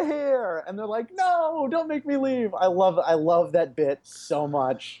out of here!" and they're like, "No, don't make me leave." I love that bit so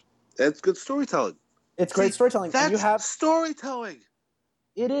much. It's good storytelling. It's great storytelling. That's storytelling.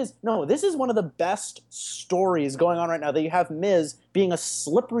 It is. No, this is one of the best stories going on right now, that you have Miz being a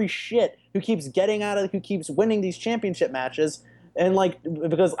slippery shit who keeps who keeps winning these championship matches. And like,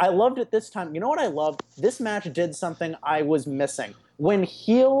 because I loved it this time. You know what I loved? This match did something I was missing. When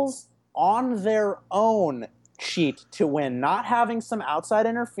heels on their own cheat to win, not having some outside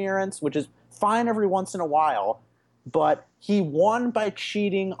interference, which is fine every once in a while, but he won by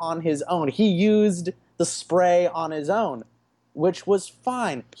cheating on his own. He used the spray on his own, which was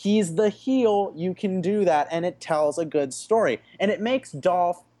fine. He's the heel, you can do that, and it tells a good story. And it makes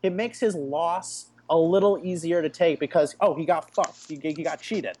his loss a little easier to take because, he got fucked. He got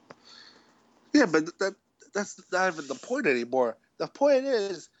cheated. Yeah, but that's not even the point anymore. The point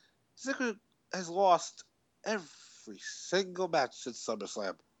is, Ziggler has lost every single match since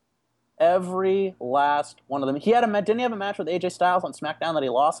SummerSlam. Every last one of them. Didn't he have a match with AJ Styles on SmackDown that he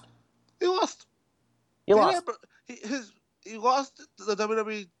lost? He lost. He lost. He lost the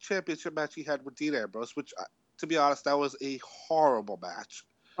WWE Championship match he had with Dean Ambrose, which, to be honest, that was a horrible match.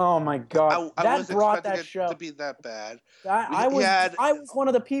 Oh my god, I that brought that show to be that bad. I was one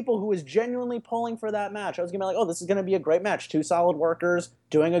of the people who was genuinely pulling for that match. I was gonna be like, this is gonna be a great match. Two solid workers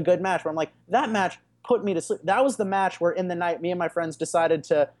doing a good match. Where I'm like, that match put me to sleep. That was the match where in the night, me and my friends decided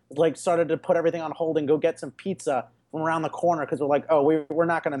to started to put everything on hold and go get some pizza from around the corner because we're like, we're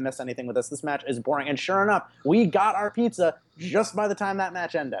not gonna miss anything with this. This match is boring. And sure enough, we got our pizza just by the time that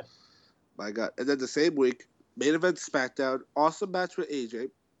match ended. My god! And then the same week, main event SmackDown, awesome match with AJ.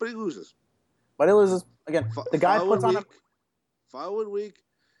 But he loses. Again. The guy puts on following week,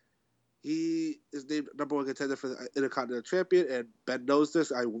 he is named number one contender for the Intercontinental Champion, and Ben knows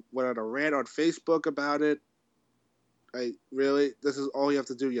this. I went on a rant on Facebook about it. This is all you have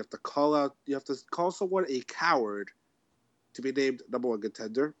to do. You have to call someone a coward to be named number one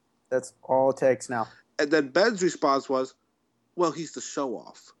contender. That's all it takes now. And then Ben's response was, well, he's the show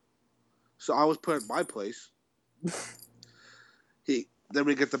off. So I was put in my place. Then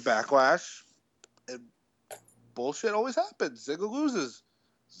we get the Backlash, and bullshit always happens. Ziggler loses.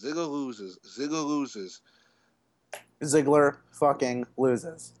 Ziggler fucking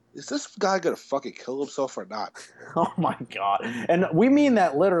loses. Is this guy gonna fucking kill himself or not? Oh my god. And we mean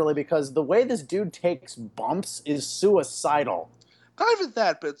that literally because the way this dude takes bumps is suicidal. Not even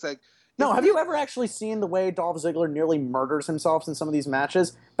that, but it's like... No, have you ever actually seen the way Dolph Ziggler nearly murders himself in some of these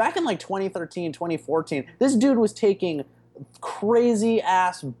matches? Back in 2013, 2014, this dude was taking crazy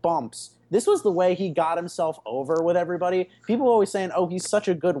ass bumps. This was the way he got himself over with everybody. People were always saying, he's such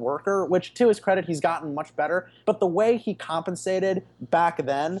a good worker, which to his credit, he's gotten much better. But the way he compensated back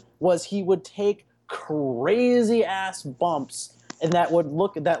then was he would take crazy ass bumps and that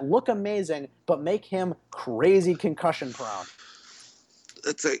look amazing, but make him crazy concussion prone.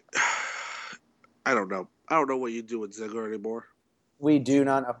 It's like, I don't know. I don't know what you do with Ziggler anymore. We do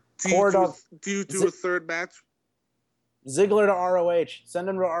not know. Do you do a third match? Ziggler to ROH. Send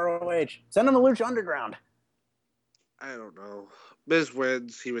him to ROH. Send him to Lucha Underground. I don't know. Miz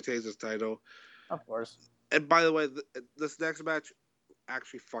wins. He retains his title. Of course. And by the way, this next match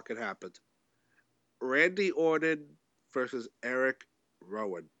actually fucking happened. Randy Orton versus Eric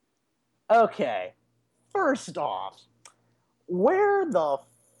Rowan. Okay. First off, where the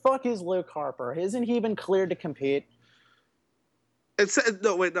fuck is Luke Harper? Isn't he even cleared to compete? That's not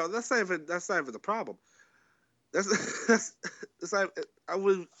even the problem. That's not, I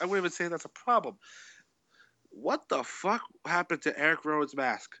wouldn't even say that's a problem. What the fuck happened to Eric Rowan's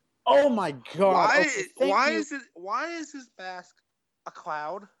mask? Oh my god! Why is his mask a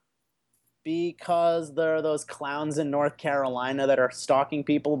cloud? Because there are those clowns in North Carolina that are stalking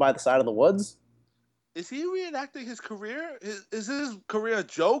people by the side of the woods. Is he reenacting his career? Is his career a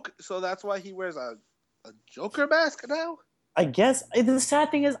joke? So that's why he wears a Joker mask now? I guess. The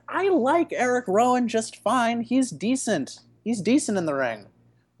sad thing is, I like Eric Rowan just fine. He's decent. He's decent in the ring.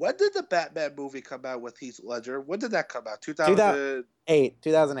 When did the Batman movie come out with Heath Ledger? When did that come out? 2008.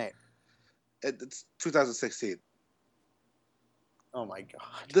 2008. It's 2016. Oh my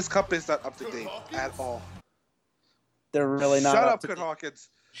god. This company's not up to date at all. They're really not. Shut up, Curt Hawkins.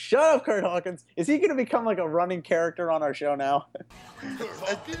 Shut up, Curt Hawkins. Is he going to become like a running character on our show now?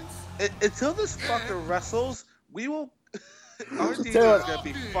 Until this fucker wrestles, we will. Our DJ is going to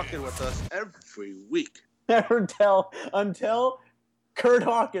be fucking with us every week. Until Curt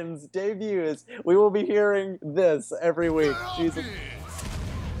Hawkins debuts, we will be hearing this every week. Jesus.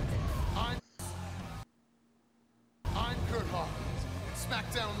 I'm Curt Hawkins.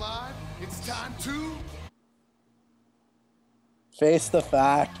 Smackdown Live, it's time to Face the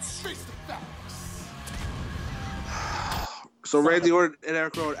facts. face the facts. So Randy Orton and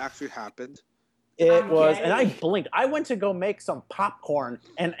Eric Rowan actually happened. It was, and I blinked. I went to go make some popcorn,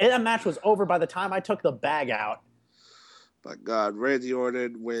 and that match was over by the time I took the bag out. My God, Randy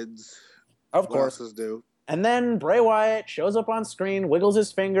Orton wins. Of course. Losses do. And then Bray Wyatt shows up on screen, wiggles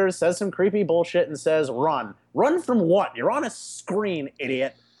his fingers, says some creepy bullshit, and says, "Run. Run from what? You're on a screen,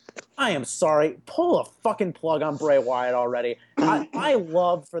 idiot." I am sorry. Pull a fucking plug on Bray Wyatt already. My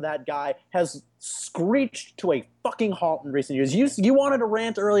love for that guy has screeched to a fucking halt in recent years. You wanted to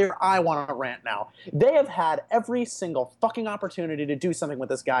rant earlier. I want to rant now. They have had every single fucking opportunity to do something with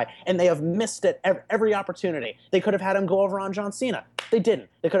this guy, and they have missed it every opportunity. They could have had him go over on John Cena. They didn't.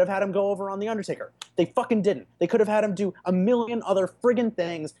 They could have had him go over on The Undertaker. They fucking didn't. They could have had him do a million other friggin'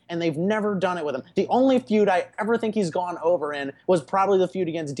 things, and they've never done it with him. The only feud I ever think he's gone over in was probably the feud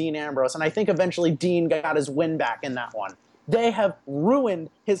against Dean Ambrose, and I think eventually Dean got his win back in that one. They have ruined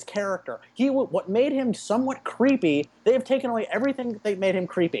his character. What made him somewhat creepy, they have taken away everything that made him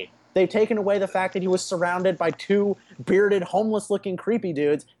creepy. They've taken away the fact that he was surrounded by two bearded, homeless-looking creepy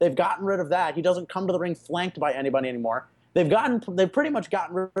dudes. They've gotten rid of that. He doesn't come to the ring flanked by anybody anymore. They've pretty much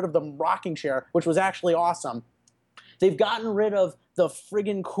gotten rid of the rocking chair, which was actually awesome. They've gotten rid of the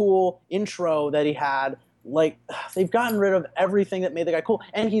friggin' cool intro that he had. Like, they've gotten rid of everything that made the guy cool.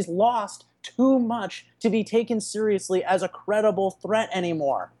 And he's lost too much to be taken seriously as a credible threat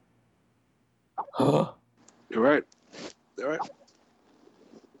anymore. You're right. You're right.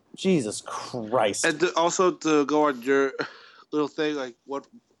 Jesus Christ. And also to go on your little thing, like what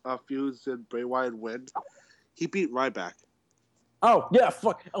feuds did Bray Wyatt win? He beat Ryback. Oh, yeah,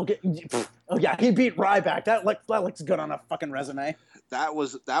 fuck. Okay. Oh, yeah, he beat Ryback. That looks good on a fucking resume. That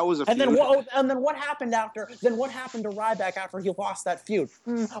was a and feud. Then what happened after? Then what happened to Ryback after he lost that feud?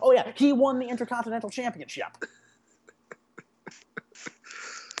 Oh yeah, he won the Intercontinental Championship.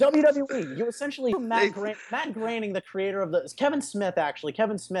 WWE, you essentially Matt Groening, the creator of the Kevin Smith,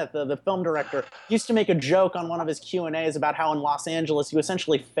 the film director, used to make a joke on one of his Q&As about how in Los Angeles you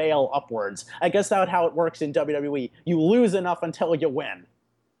essentially fail upwards. I guess that's how it works in WWE. You lose enough until you win.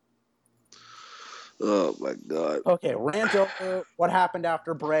 Oh my God. Okay, rant over. What happened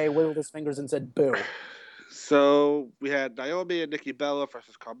after Bray wiggled his fingers and said boo? So we had Naomi and Nikki Bella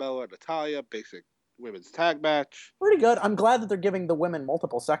versus Carmella and Natalya, basic women's tag match. Pretty good. I'm glad that they're giving the women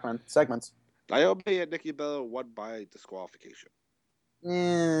multiple segments. Naomi and Nikki Bella won by disqualification.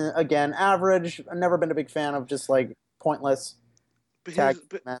 Again, average. I've never been a big fan of just like pointless tag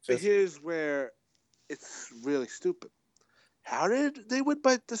matches. But here's where it's really stupid. How did they win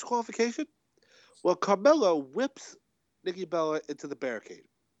by disqualification? Well, Carmella whips Nikki Bella into the barricade.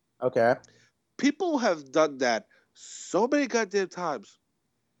 Okay. People have done that so many goddamn times.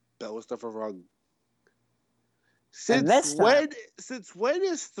 Bella's never wrong. Since when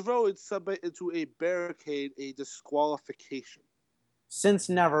is throwing somebody into a barricade a disqualification? Since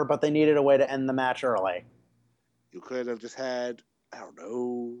never, but they needed a way to end the match early. You could have just had, I don't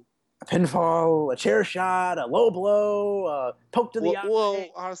know, a pinfall, a chair shot, a low blow, a poke to the eye. Well,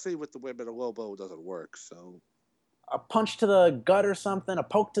 honestly, with the women, a low blow doesn't work, so. A punch to the gut or something, a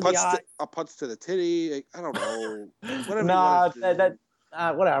poke to the eye. A punch to the titty, like, I don't know.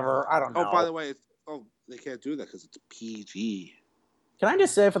 Whatever, I don't know. Oh, by the way, they can't do that because it's PG. Can I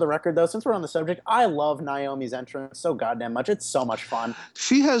just say for the record, though, since we're on the subject, I love Naomi's entrance so goddamn much. It's so much fun.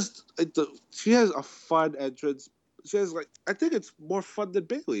 She has a fun entrance. She has I think it's more fun than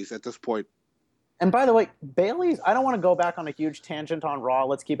Bayley's at this point. And by the way, Bayley's, I don't want to go back on a huge tangent on Raw.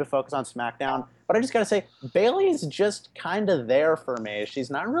 Let's keep it focused on SmackDown. But I just got to say, Bayley's just kind of there for me.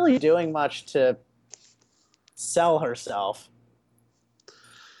 She's not really doing much to sell herself.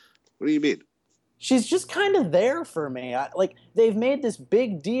 What do you mean? She's just kind of there for me. They've made this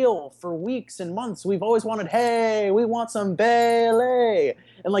big deal for weeks and months. We've always wanted, hey, we want some Bayley.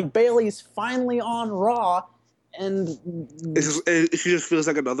 And like Bayley's finally on Raw, and She just feels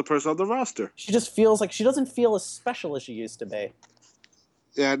like another person on the roster. she just feels like she doesn't feel as special as she used to be.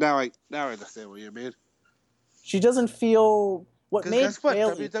 Yeah, now I understand what you mean. She doesn't feel what made Guess what?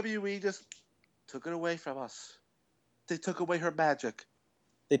 Bayley. WWE just took it away from us. They took away her magic.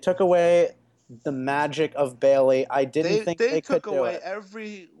 They took away the magic of Bayley. I didn't think they could took do away it.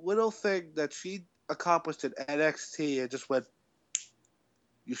 every little thing that she accomplished in NXT and just went,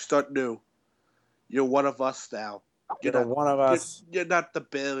 you start new. You're one of us now. You're one of us. You're not the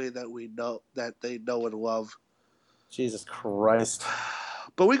Bayley that we know, that they know and love. Jesus Christ.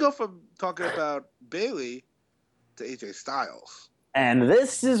 But we go from talking about Bayley to AJ Styles. And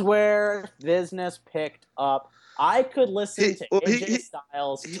this is where business picked up. I could listen to AJ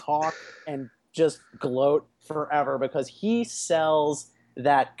Styles talk and just gloat forever because he sells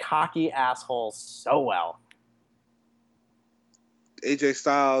that cocky asshole so well. AJ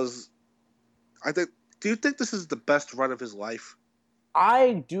Styles, do you think this is the best run of his life?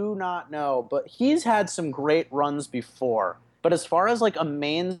 I do not know, but he's had some great runs before. But as far as like a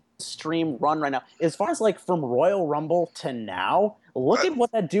mainstream run right now, as far as like from Royal Rumble to now, look at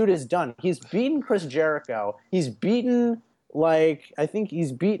what that dude has done. He's beaten Chris Jericho. He's beaten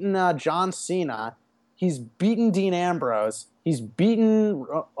John Cena. He's beaten Dean Ambrose. He's beaten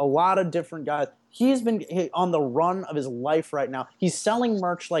a lot of different guys. He's been on the run of his life right now. He's selling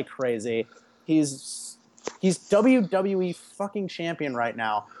merch like crazy. He's WWE fucking champion right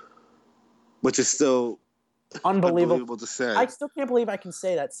now. Which is still unbelievable to say. I still can't believe I can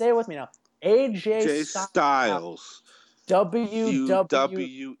say that. Say it with me now. AJ Styles.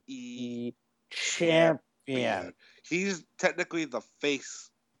 WWE champion. He's technically the face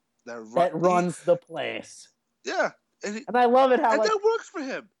that runs the place. Yeah. And I love it how that works for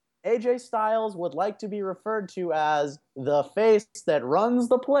him. AJ Styles would like to be referred to as the face that runs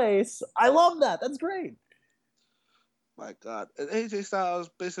the place. I love that. That's great. My God. And AJ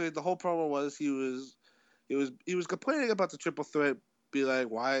Styles, basically the whole promo was he was complaining about the triple threat, be like,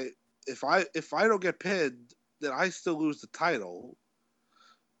 why if I don't get pinned, then I still lose the title.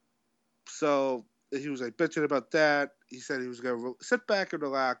 So he was like bitching about that. He said he was gonna sit back and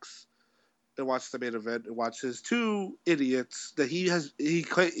relax and watch the main event and watch his two idiots that he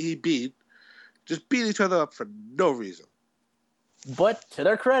beat just beat each other up for no reason. But to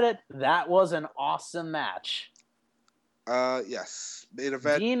their credit, that was an awesome match. Yes, main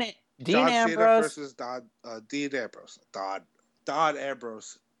event. Dean Ambrose versus Dean Ambrose. Don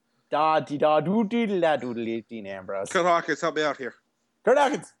Ambrose. Dean Ambrose. Curt Hawkins, help me out here. Curt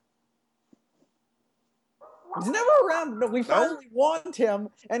Hawkins. He's never around. No, we finally want him,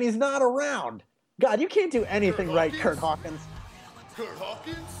 and he's not around. God, you can't do anything right, Curt Hawkins. Curt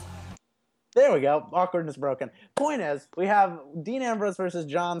Hawkins? There we go. Awkwardness broken. Point is, we have Dean Ambrose versus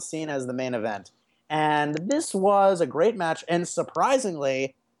John Cena as the main event. And this was a great match, and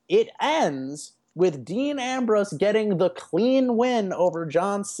surprisingly, it ends with Dean Ambrose getting the clean win over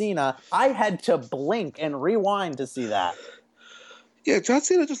John Cena. I had to blink and rewind to see that. Yeah, John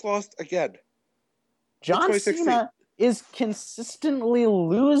Cena just lost again. John Cena is consistently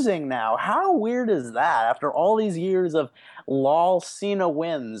losing now. How weird is that? After all these years of lol Cena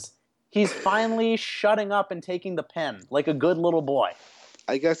wins, he's finally shutting up and taking the pin like a good little boy.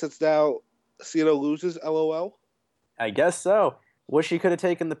 I guess it's now Cena loses, LOL? I guess so. Wish he could have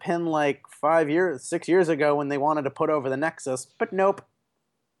taken the pin like 6 years ago when they wanted to put over the Nexus, but nope.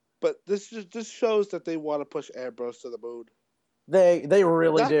 But this just shows that they want to push Ambrose to the moon. They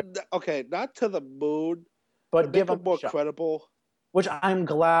really do. Okay, not to the moon, but give him more credible. Which I'm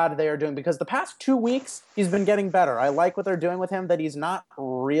glad they are doing, because the past 2 weeks, he's been getting better. I like what they're doing with him, that he's not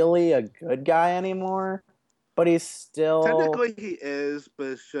really a good guy anymore, but he's still... Technically he is, but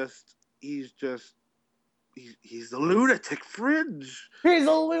it's just, he's the lunatic fringe. He's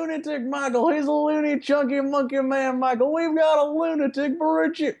a lunatic, Michael. He's a loony, chunky monkey man, Michael. We've got a lunatic for a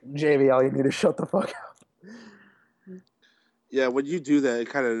JBL, you need to shut the fuck up. Yeah, when you do that, it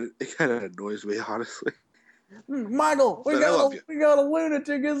kind of annoys me, honestly. Michael, we got a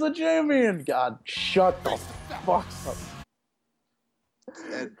lunatic as a champion. God, shut the fuck up.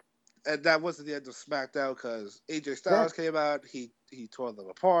 And that wasn't the end of SmackDown, because AJ Styles came out, he tore them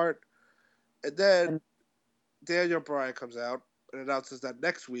apart, and then Daniel Bryan comes out and announces that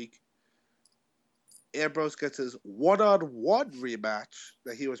next week Ambrose gets his one-on-one rematch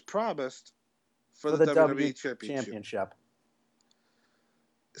that he was promised for the WWE Championship.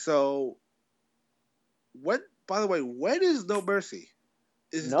 So, when is No Mercy?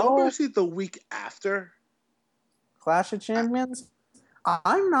 Is No No Mercy the week after? Clash of Champions?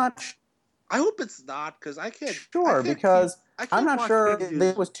 I'm not I hope it's not, because I can't because I'm not watch sure. pay-per-views.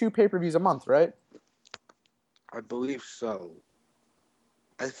 There was 2 pay-per-views a month, right? I believe so.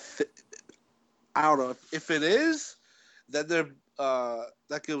 I don't know if it is. Then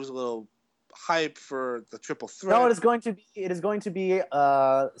that gives a little hype for the triple threat. No, it is going to be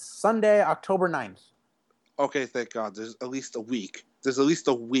Sunday, October 9th. Okay, thank God. There's at least a week. There's at least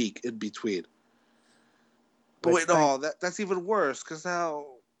a week in between. But wait, no, that's even worse, because now,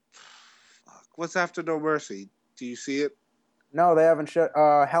 what's after No Mercy? Do you see it? No, they haven't showed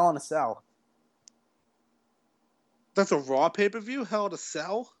Hell in a Cell. That's a Raw pay-per-view? Hell in a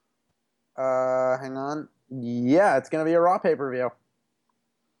Cell? Hang on. Yeah, it's going to be a Raw pay-per-view.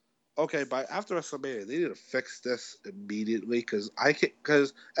 Okay, but after WrestleMania, they need to fix this immediately, because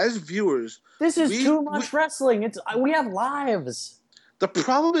as viewers, this is too much wrestling. We have lives. The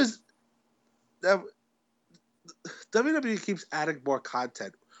problem is that WWE keeps adding more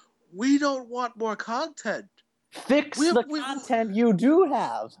content. We don't want more content. Fix the content you do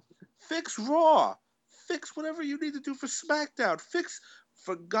have. Fix Raw. Fix whatever you need to do for SmackDown.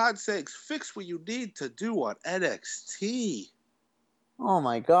 For God's sakes, fix what you need to do on NXT. Oh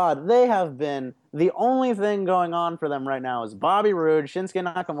my God, they have been the only thing going on for them right now is Bobby Roode, Shinsuke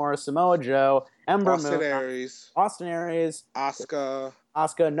Nakamura, Samoa Joe, Ember Moon, Austin Aries, Asuka,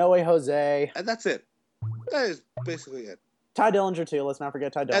 No Way Jose, and that's it. That is basically it. Ty Dillinger too. Let's not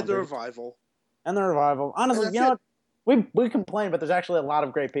forget Ty Dillinger. And the Revival. Honestly, you know what? We complain, but there's actually a lot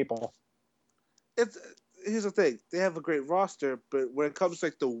of great people. Here's the thing: they have a great roster, but when it comes to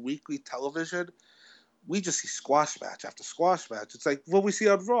like the weekly television, we just see squash match after squash match. It's like what we see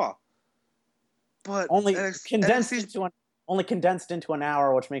on Raw, but only condensed into an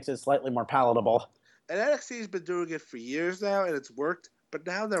hour, which makes it slightly more palatable. And NXT's been doing it for years now, and it's worked. But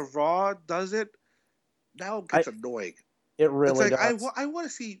now that Raw does it, now it gets annoying. It really does. I want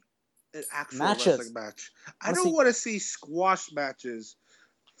to see an actual wrestling match. I don't want to see squash matches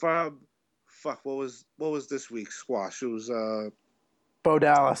from what was this week's squash? It was Bo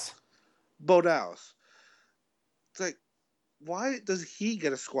Dallas. It's like, why does he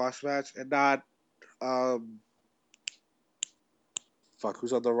get a squash match and not who's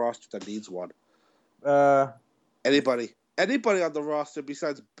on the roster that needs one? Anybody on the roster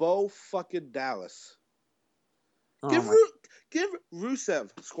besides Bo fucking Dallas. Give Rusev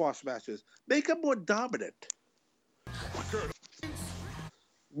squash matches. Make him more dominant.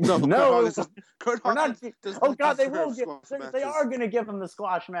 No, Curt Hawkins oh God, they will they are going to give him the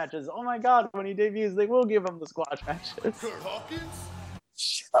squash matches. Oh my God, when he debuts, they will give him the squash matches. Curt Hawkins?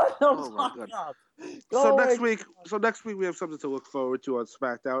 Shut up. So next week we have something to look forward to on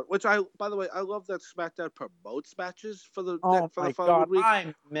SmackDown. Which by the way, I love that SmackDown promotes matches for the following week.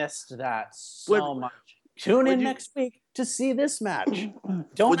 I missed that so much. Tune in next week to see this match.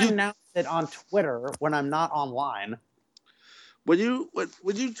 Don't announce it on Twitter when I'm not online. When you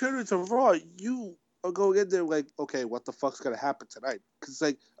turn into Raw, you are going in there like, okay, what the fuck's gonna happen tonight? Because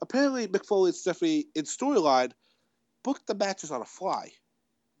like apparently Mick Foley and Stephanie in storyline booked the matches on a fly.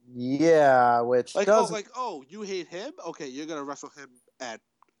 Yeah, which you hate him? Okay, you're gonna wrestle him at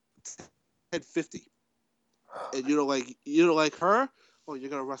 10:50, and you don't like her? Oh, you're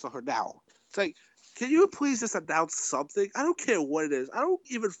gonna wrestle her now. It's like, can you please just announce something? I don't care what it is. I don't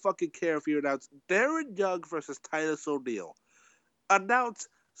even fucking care if you announce Darren Young versus Titus O'Neil. Announce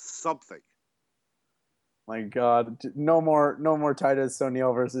something. My God, no more Titus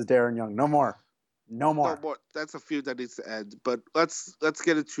O'Neil versus Darren Young. No more. That's a feud that needs to end. But let's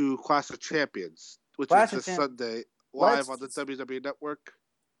get into Clash of Champions, which is this Sunday live on the WWE Network.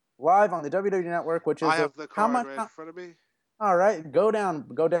 Live on the WWE Network, which is I have the card right in front of me. All right, go down,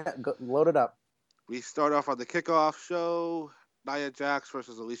 load it up. We start off on the kickoff show. Nia Jax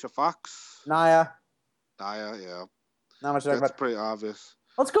versus Alicia Fox. Nia, yeah. Not much to talk about. That's pretty obvious.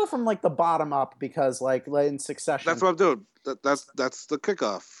 Let's go from like the bottom up because like in succession. That's what I'm doing. That's the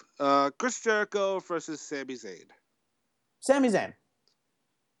kickoff. Chris Jericho versus Sami Zayn. Sami Zayn.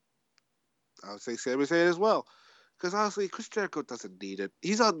 I would say Sami Zayn as well, because honestly, Chris Jericho doesn't need it.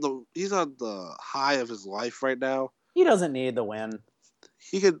 He's on the high of his life right now. He doesn't need the win.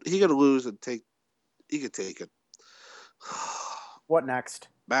 He could lose and take. He could take it. What next?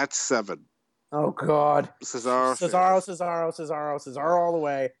 Match 7. Oh God. Cesaro all the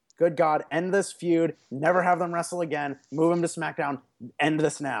way. Good God, end this feud. Never have them wrestle again. Move him to SmackDown. End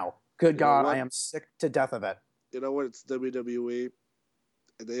this now. Good God, I am sick to death of it. You know what? It's WWE,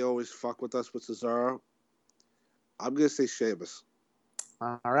 and they always fuck with us with Cesaro. I'm gonna say Sheamus.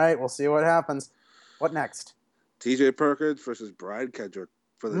 All right, we'll see what happens. What next? T.J. Perkins versus Brian Kendrick.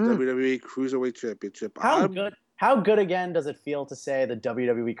 for the WWE Cruiserweight Championship. How good again does it feel to say the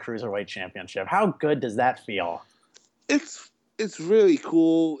WWE Cruiserweight Championship? How good does that feel? It's really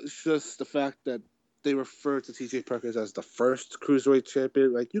cool. It's just the fact that they refer to TJ Perkins as the first Cruiserweight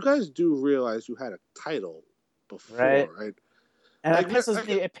champion. Like, you guys do realize you had a title before, right? And like,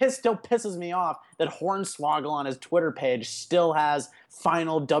 it still pisses me off that Hornswoggle on his Twitter page still has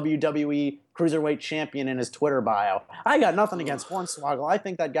final WWE Cruiserweight champion in his Twitter bio. I got nothing against Hornswoggle. I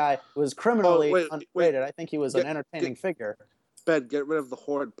think that guy was criminally underrated. I think he was an entertaining figure. Ben, get rid of the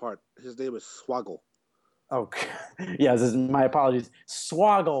horn part. His name is Swoggle. Oh, yes, my apologies.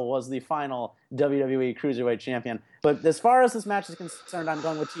 Swoggle was the final WWE Cruiserweight champion. But as far as this match is concerned, I'm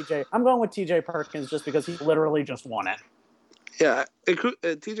going with TJ Perkins just because he literally just won it. Yeah,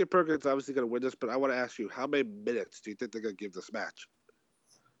 TJ Perkins is obviously going to win this, but I want to ask you, how many minutes do you think they're going to give this match?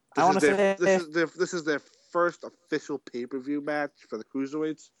 This is their first official pay-per-view match for the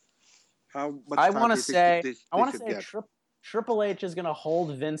Cruiserweights. How much time do you think they should get? Triple H is going to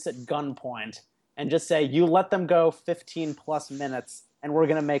hold Vince at gunpoint and just say, you let them go 15-plus minutes, and we're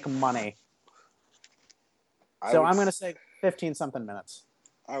going to make money. I'm going to say 15-something minutes.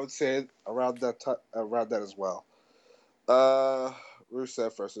 I would say around that as well.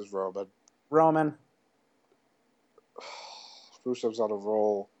 Rusev versus Roman. Roman. Rusev's on a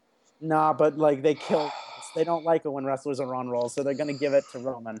roll. Nah, but they kill. They don't like it when wrestlers are on rolls, so they're going to give it to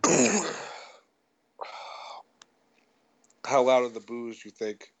Roman. How loud are the boos, you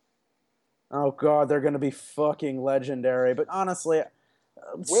think? Oh, God, they're going to be fucking legendary. But honestly,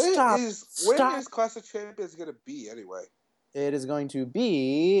 where is Clash of Champions going to be, anyway? It is going to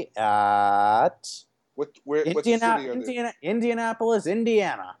be at... Indianapolis,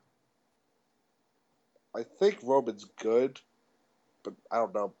 Indiana. I think Roman's good, but I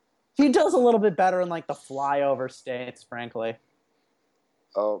don't know. He does a little bit better in the flyover states, frankly.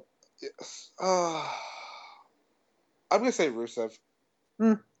 Oh, yes. I'm gonna say Rusev.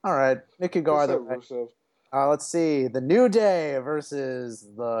 All right, it could go either way. Let's see, the New Day versus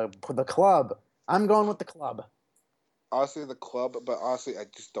the Club. I'm going with the Club. Honestly, the Club, but honestly, I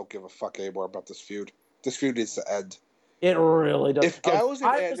just don't give a fuck anymore about this feud. This feud needs to end. It really does. If Gallows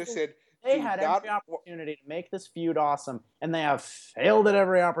and Anderson... They had every opportunity to make this feud awesome, and they have failed at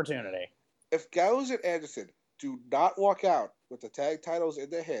every opportunity. If Gallows and Anderson do not walk out with the tag titles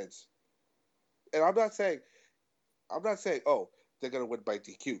in their hands, and I'm not saying, oh, they're going to win by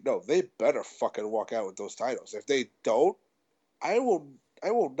DQ. No, they better fucking walk out with those titles. If they don't, I will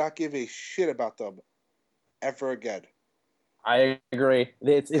not give a shit about them ever again. I agree.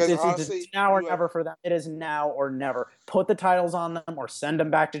 It's now or never for them. It is now or never. Put the titles on them or send them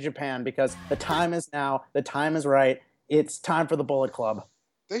back to Japan because the time is now. The time is right. It's time for the Bullet Club.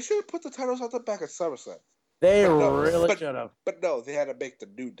 They should have put the titles on them back at SummerSlam. They really should have. But no, they had to make the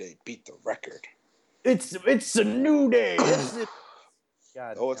New Day beat the record. It's a New Day.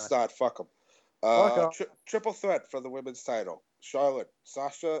 God, no, it's not. Fuck them. Triple threat for the women's title. Charlotte,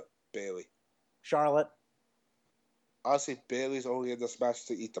 Sasha, Bayley. Charlotte. Honestly, Bayley's only in this match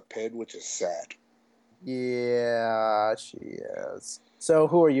to eat the pin, which is sad. Yeah, she is. So,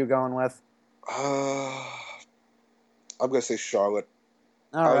 who are you going with? I'm going to say Charlotte.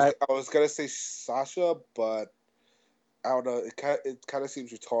 All right. I was going to say Sasha, but I don't know. It kind of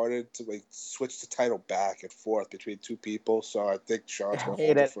seems retarded to switch the title back and forth between two people. So I think Charlotte's going to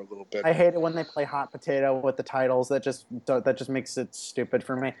hold it for a little bit. I hate it when they play hot potato with the titles. That just makes it stupid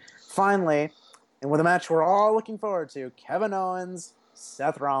for me. Finally... And with a match we're all looking forward to, Kevin Owens,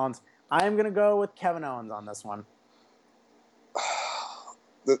 Seth Rollins. I'm going to go with Kevin Owens on this one.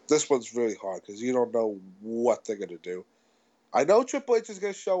 This one's really hard because you don't know what they're going to do. I know Triple H is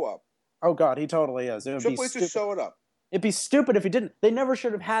going to show up. Oh, God, he totally is. Triple H is showing up. It'd be stupid if he didn't. They never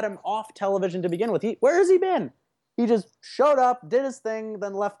should have had him off television to begin with. Where has he been? He just showed up, did his thing,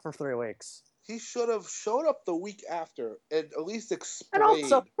 then left for 3 weeks. He should have showed up the week after and at least explained. And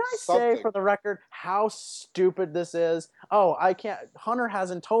also, can I say for the record how stupid this is? Oh, I can't. Hunter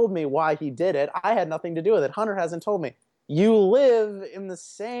hasn't told me why he did it. I had nothing to do with it. Hunter hasn't told me. You live in the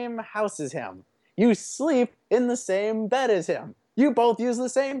same house as him. You sleep in the same bed as him. You both use the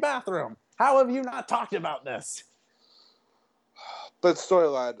same bathroom. How have you not talked about this? But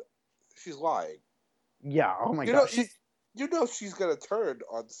storyline, she's lying. Yeah. Oh my God. She's gonna turn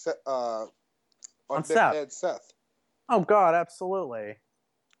on Seth. And Seth. Oh, God, absolutely.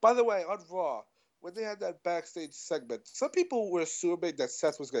 By the way, on Raw, when they had that backstage segment, some people were assuming that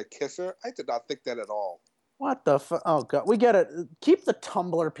Seth was going to kiss her. I did not think that at all. What the fuck? Oh, God. We get it. Keep the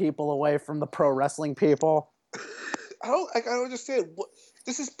Tumblr people away from the pro wrestling people. I don't understand.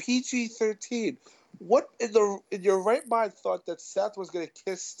 This is PG-13. What in your right mind thought that Seth was going to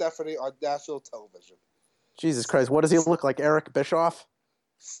kiss Stephanie on national television? Jesus Christ, what does he look like, Eric Bischoff?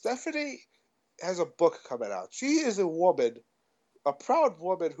 Stephanie has a book coming out. She is a woman, a proud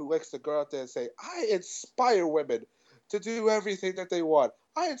woman who likes to go out there and say, I inspire women to do everything that they want.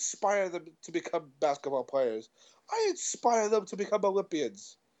 I inspire them to become basketball players. I inspire them to become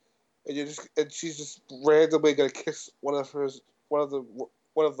Olympians. And she's just randomly gonna kiss one of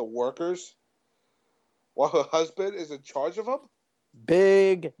the workers while her husband is in charge of them.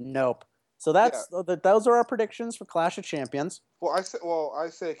 Big nope. So those are our predictions for Clash of Champions. Well, I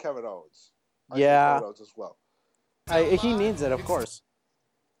say Kevin Owens. Yeah, Kevin Owens as well. He needs it, of course.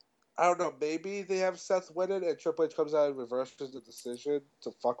 I don't know. Maybe they have Seth winning, and Triple H comes out and reverses the decision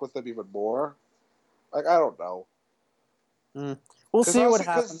to fuck with them even more. Like, I don't know. We'll see what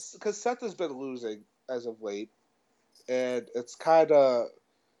happens. Because Seth has been losing as of late, and it's kind of.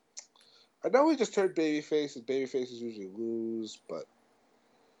 I know he just turned babyface, and babyfaces usually lose, but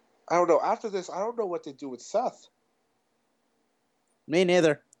I don't know. After this, I don't know what they do with Seth. Me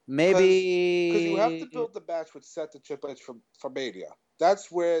neither. Maybe because you have to build the match with Seth and Triple H from Mania.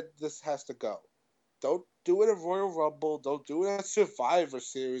 That's where this has to go. Don't do it at Royal Rumble. Don't do it at Survivor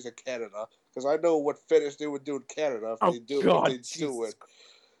Series in Canada. Because I know what finish they would do in Canada if they do it.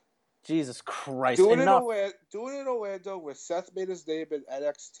 Jesus Christ! Do it in Orlando where Seth made his name in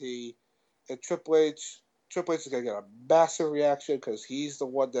NXT, and Triple H is gonna get a massive reaction because he's the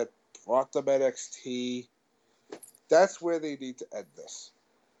one that brought them NXT. That's where they need to end this.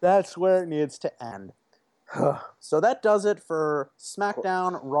 That's where it needs to end. So that does it for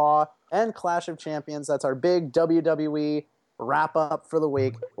SmackDown, Raw, and Clash of Champions. That's our big WWE wrap-up for the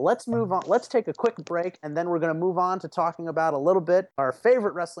week. Let's move on. Let's take a quick break, and then we're going to move on to talking about a little bit our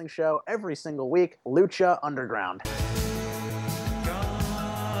favorite wrestling show every single week, Lucha Underground.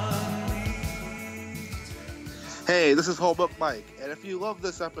 Hey, this is Holbrook Mike, and if you love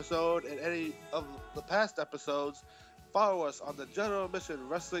this episode and any of the past episodes, follow us on the General Admission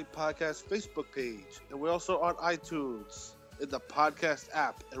Wrestling Podcast Facebook page. And we're also on iTunes in the podcast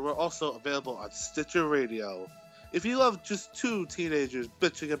app. And we're also available on Stitcher Radio. If you love just two teenagers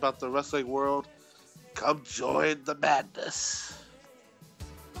bitching about the wrestling world, come join the madness.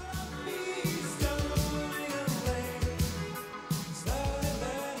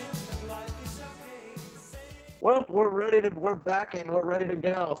 Well, we're back and we're ready to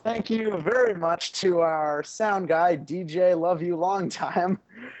go. Thank you very much to our sound guy, DJ Love You Long Time,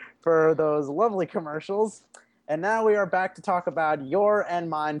 for those lovely commercials. And now we are back to talk about your and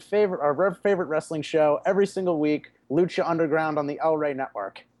mine our favorite wrestling show every single week, Lucha Underground on the El Rey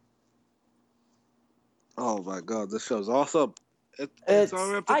Network. Oh my God, this show's awesome. It's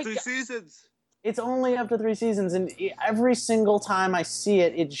only up to 3 seasons. It's only up to 3 seasons, and every single time I see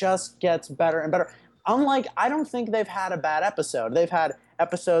it, it just gets better and better. Unlike, I don't think they've had a bad episode. They've had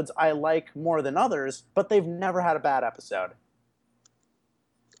episodes I like more than others, but they've never had a bad episode.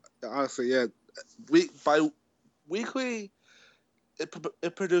 Honestly, yeah. Weekly,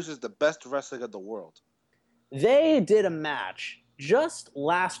 it produces the best wrestling in the world. They did a match just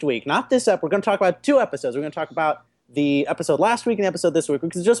last week. Not this episode. We're going to talk about 2 episodes. We're going to talk about the episode last week and the episode this week,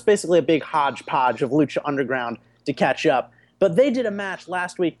 which is just basically a big hodgepodge of Lucha Underground to catch up. But they did a match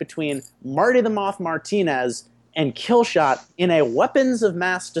last week between Marty the Moth Martinez and Killshot in a Weapons of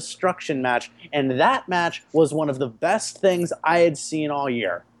Mass Destruction match, and that match was one of the best things I had seen all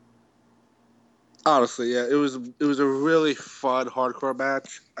year. Honestly, yeah, it was a really fun hardcore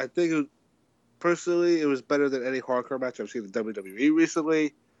match. I think personally, it was better than any hardcore match I've seen in WWE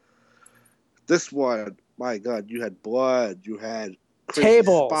recently. This one, my God, you had blood, you had crazy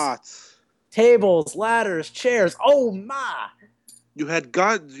spots. Tables, ladders, chairs. Oh my! You had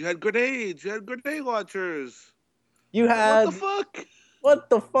guns. You had grenades. You had grenade launchers. You had what the fuck? What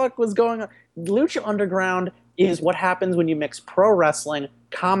the fuck was going on? Lucha Underground is what happens when you mix pro wrestling,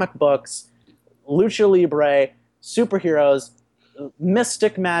 comic books, lucha libre, superheroes,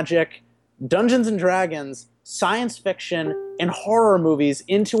 mystic magic, Dungeons and Dragons, science fiction, and horror movies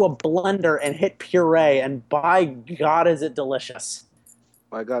into a blender and hit puree. And by God, is it delicious!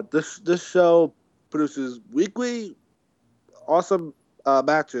 My God, this show produces weekly awesome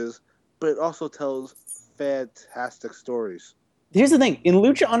matches, but it also tells fantastic stories. Here's the thing. In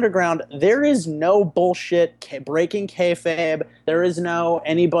Lucha Underground, there is no bullshit breaking kayfabe. There is no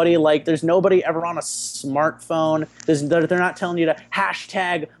anybody there's nobody ever on a smartphone. They're not telling you to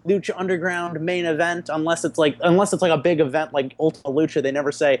hashtag Lucha Underground main event unless it's like a big event like Ultima Lucha. They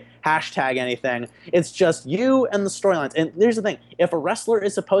never say hashtag anything. It's just you and the storylines. And here's the thing. If a wrestler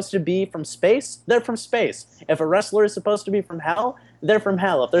is supposed to be from space, they're from space. If a wrestler is supposed to be from hell, they're from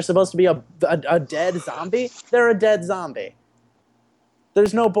hell. If they're supposed to be a dead zombie, they're a dead zombie.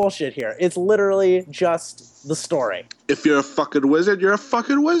 There's no bullshit here. It's literally just the story. If you're a fucking wizard, you're a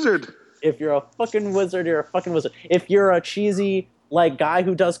fucking wizard. If you're a fucking wizard, you're a fucking wizard. If you're a cheesy guy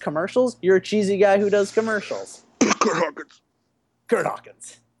who does commercials, you're a cheesy guy who does commercials. Curt Hawkins. Curt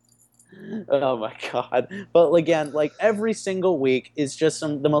Hawkins. Oh my god. But again, every single week is just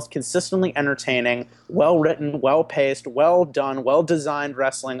the most consistently entertaining, well-written, well-paced, well-done, well-designed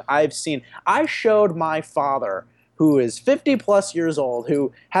wrestling I've seen. I showed my father, who is 50 plus years old,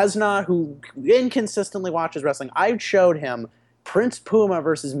 who inconsistently watches wrestling. I showed him Prince Puma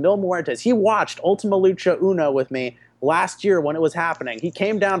versus Mil Muertes. He watched Ultima Lucha Uno with me last year when it was happening. He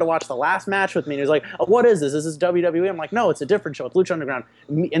came down to watch the last match with me, and he was like, oh, what is this? Is this WWE? I'm like, no, it's a different show. It's Lucha Underground.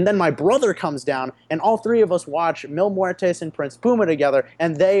 And then my brother comes down, and all three of us watch Mil Muertes and Prince Puma together,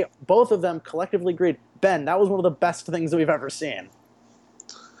 and both of them collectively agreed, Ben, that was one of the best things that we've ever seen.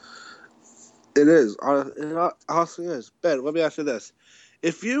 It is. It honestly is. Ben, let me ask you this.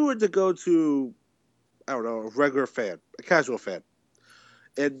 If you were to go to, I don't know, a regular fan, a casual fan,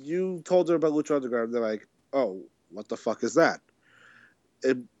 and you told them about Lucha Underground, they're like, oh, what the fuck is that?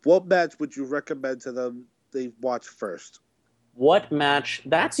 And what match would you recommend to them they watch first? What match?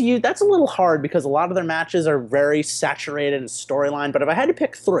 That's a little hard because a lot of their matches are very saturated in storyline, but if I had to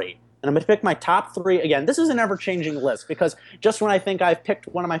pick three, and I'm going to pick my top three. Again, this is an ever-changing list because just when I think I've picked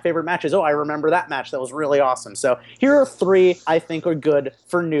one of my favorite matches, I remember that match. That was really awesome. So here are three I think are good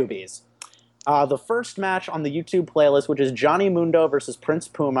for newbies. The first match on the YouTube playlist, which is Johnny Mundo versus Prince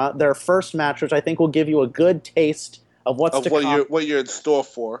Puma. Their first match, which I think will give you a good taste of what you're in store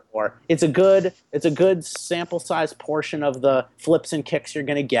for. It's a good sample-sized portion of the flips and kicks you're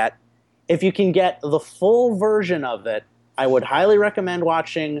going to get. If you can get the full version of it, I would highly recommend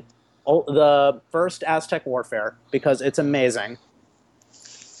watching the first Aztec Warfare because it's amazing.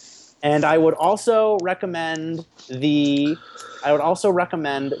 And I would also recommend the hardcore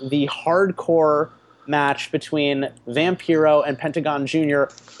match between Vampiro and Pentagon Jr.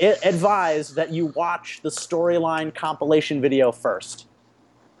 Advise that you watch the storyline compilation video first.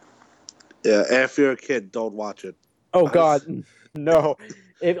 Yeah, and if you're a kid, don't watch it. Oh God, no.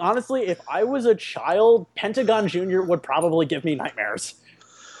 Honestly, if I was a child, Pentagon Jr. would probably give me nightmares.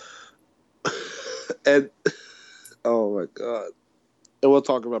 And oh my God, and we'll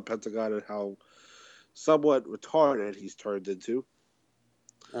talk about Pentagon and how somewhat retarded he's turned into.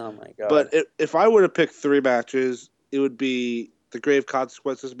 Oh my God! But if I were to pick three matches, it would be the Grave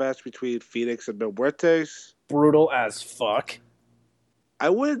Consequences match between Phoenix and Mil Muertes. Brutal as fuck. I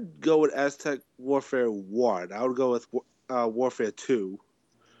would go with Aztec Warfare 1. I would go with Warfare 2.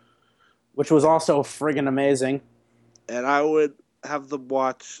 Which was also friggin' amazing. And I would have them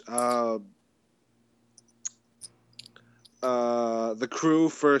watch The Crew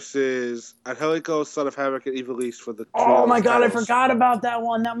versus Angelico, Son of Havoc, and Evilise for the Oh my God, titles. I forgot about that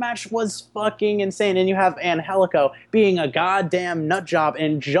one. That match was fucking insane. And you have Angelico being a goddamn nutjob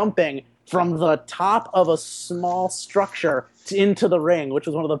and jumping from the top of a small structure into the ring, which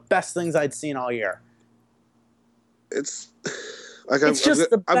was one of the best things I'd seen all year. It's I'm going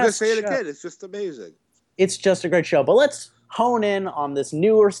to say it again. It's just amazing. It's just a great show. But let's hone in on this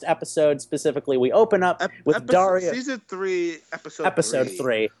newest episode specifically. We open up with Daria. Season 3, episode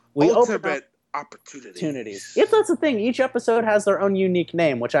 3. We Ultimate open up Opportunities. If that's the thing, each episode has their own unique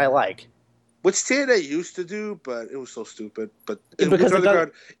name, which I like. Which TNA used to do, but it was so stupid. But in Because Lucha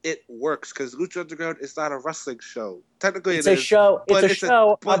Underground, it works because Lucha Underground is not a wrestling show. Technically, It's a show. It's a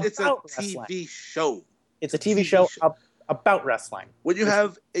show but it's a about TV wrestling. show. It's a TV show about wrestling. When you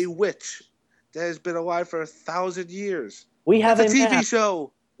have a witch that has been alive for 1,000 years, we have it's a TV man.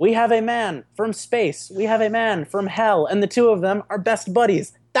 show. We have a man from space. We have a man from hell, and the two of them are best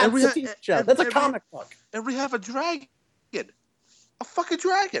buddies. That's a TV show. That's a comic book. And we have a dragon, a fucking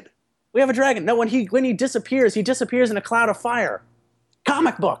dragon. We have a dragon. No, when he disappears in a cloud of fire.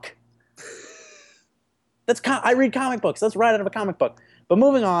 Comic book. I read comic books. That's right out of a comic book. But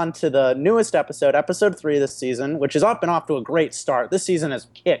moving on to the newest episode, episode 3 this season, which has been off to a great start. This season has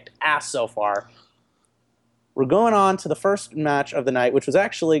kicked ass so far. We're going on to the first match of the night, which was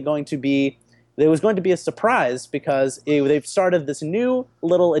actually going to be a surprise because they've started this new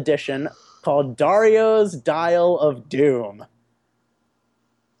little edition called Dario's Dial of Doom.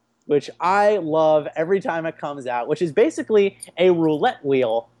 which I love every time it comes out, which is basically a roulette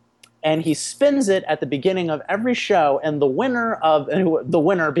wheel, and he spins it at the beginning of every show, and the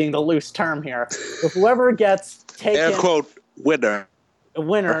winner being the loose term here, whoever gets taken, air quote, winner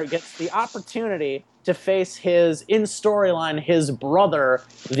gets the opportunity to face his brother,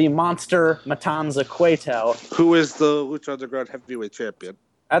 the monster Matanza Cueto, who is the Lucha Underground heavyweight champion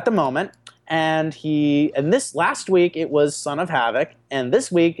at the moment. And this last week it was Son of Havoc, and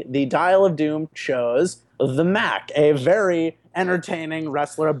this week the Dial of Doom chose the Mac, a very entertaining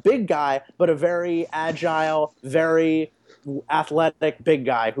wrestler, a big guy, but a very agile, very athletic big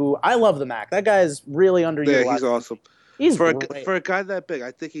guy who I love. The Mac. That guy is really underutilized. Yeah, he's awesome. He's for great. For a guy that big,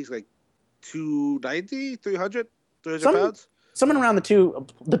 I think he's like 290, 300 pounds. Someone around the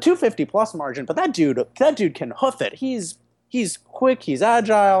 250 plus margin, but that dude can hoof it. He's quick, he's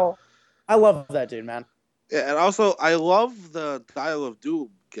agile. I love that dude, man. Yeah, and also I love the Dial of Doom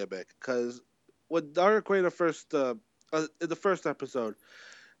gimmick because when Dark Raider first in the first episode,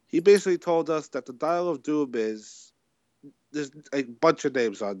 he basically told us that the Dial of Doom there's a bunch of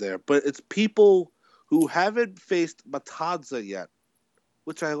names on there, but it's people who haven't faced Matanza yet,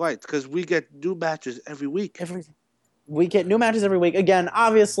 which I liked because we get new matches every week. We get new matches every week. Again,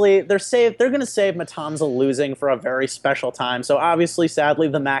 obviously, they're going to save Matanza losing for a very special time. So obviously, sadly,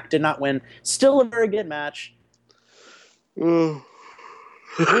 the Mac did not win. Still a very good match.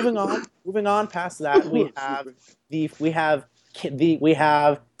 Moving on past that, we have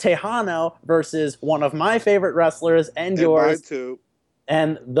Tejano versus one of my favorite wrestlers and yours. Mine too.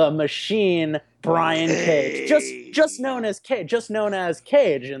 And the Machine, Brian Cage, just known as Cage in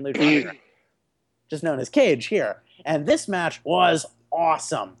Lucha Underground. Just known as Cage here. And this match was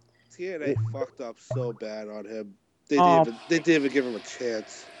awesome. TNA fucked up so bad on him. They didn't even give him a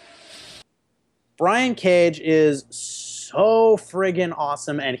chance. Brian Cage is so friggin'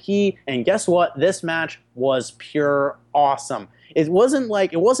 awesome, and guess what? This match was pure awesome. It wasn't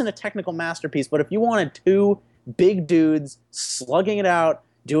a technical masterpiece, but if you wanted two big dudes slugging it out,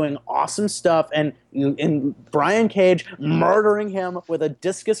 doing awesome stuff, and Brian Cage murdering him with a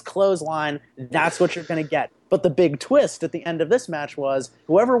discus clothesline, that's what you're going to get. But the big twist at the end of this match was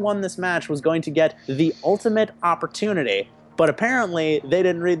whoever won this match was going to get the ultimate opportunity. But apparently they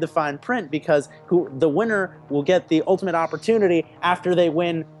didn't read the fine print because the winner will get the ultimate opportunity after they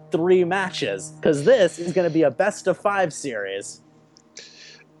win 3 matches. Because this is going to be a best-of-5 series.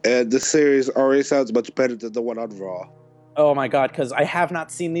 And this series already sounds much better than the one on Raw. Oh my god, because I have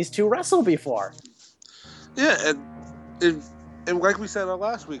not seen these two wrestle before. Yeah, and like we said on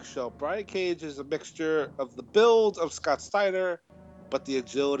last week's show, Brian Cage is a mixture of the build of Scott Steiner, but the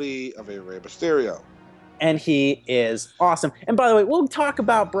agility of a Rey Mysterio. And he is awesome. And by the way, we'll talk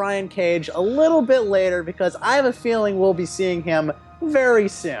about Brian Cage a little bit later because I have a feeling we'll be seeing him very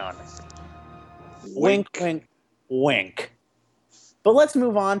soon. Wink, wink, wink. But let's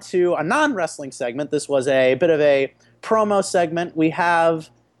move on to a non-wrestling segment. This was a bit of a promo segment. We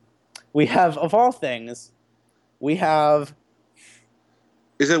have of all things, we have.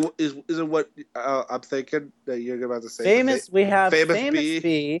 Is it what I'm thinking that you're about to say? Famous B,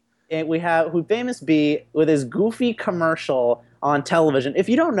 and we have Famous B with his goofy commercial on television. If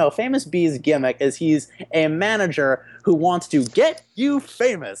you don't know, Famous B's gimmick is he's a manager who wants to get you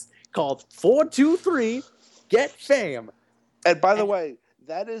famous, called 423 Get Fame. And by the way,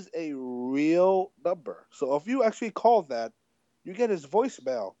 that is a real number. So if you actually call that, you get his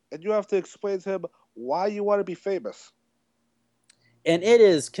voicemail, and you have to explain to him why you want to be famous. And it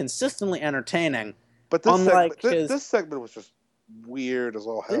is consistently entertaining. But this segment was just weird as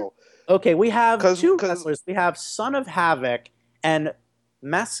all hell. Okay, we have two wrestlers. We have Son of Havoc and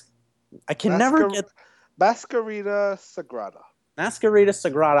Mascarita Sagrada. Mascarita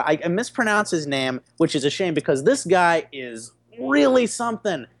Sagrada. I mispronounce his name, which is a shame because this guy is really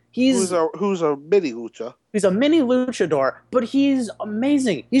something. Who's a mini lucha. He's a mini luchador, but he's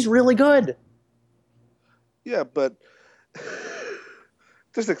amazing. He's really good. Yeah, but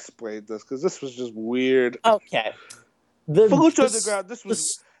just explain this because this was just weird. Okay. For Lucha Underground, this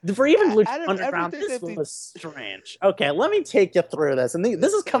was... For even Lucha Underground, this was strange. Okay, let me take you through this. And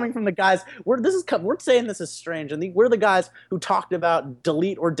this is coming from the guys... We're saying this is strange, and we're the guys who talked about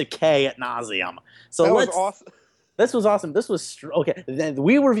delete or decay at nauseum. So that was awesome. This was awesome. This was... Okay, then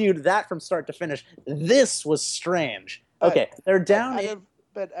we reviewed that from start to finish. This was strange. Okay, they're down...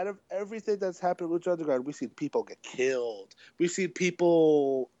 But out of everything that's happened in Lucha Underground, we've seen people get killed. We've seen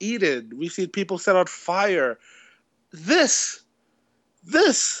people eaten. We've seen people set on fire. This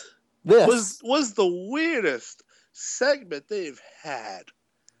was the weirdest segment they've had.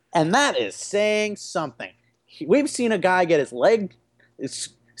 And that is saying something. We've seen a guy get his leg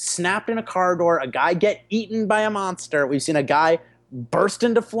snapped in a car door, a guy get eaten by a monster. We've seen a guy burst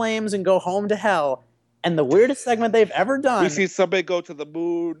into flames and go home to hell. And the weirdest segment they've ever done. We've seen somebody go to the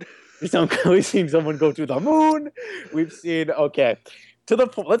moon. We've seen someone go to the moon. We've seen, okay, to the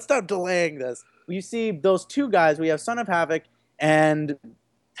point. Let's stop delaying this. You see those two guys. We have Son of Havoc and,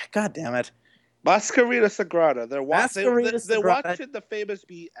 God damn it, Masquerita Sagrada. They're watching Sagrada. the Famous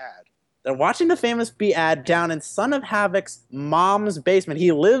Bee ad. They're watching the Famous Bee ad down in Son of Havoc's mom's basement.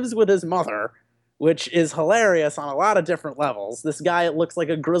 He lives with his mother, which is hilarious on a lot of different levels. This guy looks like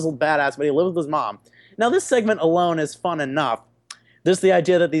a grizzled badass, but he lives with his mom. Now, this segment alone is fun enough. There's the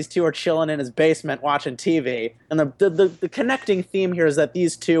idea that these two are chilling in his basement watching TV. And the connecting theme here is that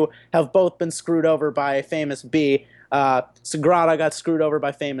these two have both been screwed over by Famous Bee. Sagrada got screwed over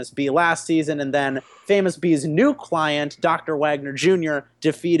by Famous Bee last season, and then Famous Bee's new client, Dr. Wagner Jr.,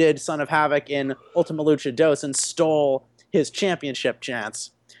 defeated Son of Havoc in Ultima Lucha Dos and stole his championship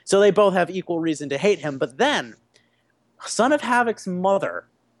chance. So they both have equal reason to hate him. But then, Son of Havoc's mother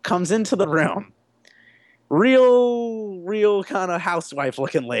comes into the room. Real kind of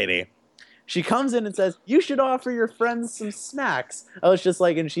housewife-looking lady. She comes in and says, "You should offer your friends some snacks." I was just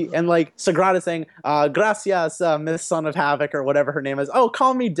like, and Sagrada saying, "Gracias, Miss Son of Havoc," or whatever her name is. "Oh,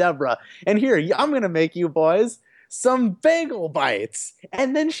 call me Deborah. And here, I'm gonna make you boys some bagel bites."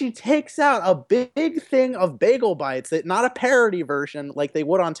 And then she takes out a big thing of bagel bites, that not a parody version like they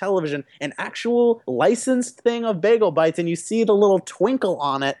would on television, an actual licensed thing of bagel bites, and you see the little twinkle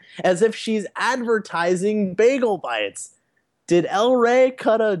on it as if she's advertising bagel bites. Did El Rey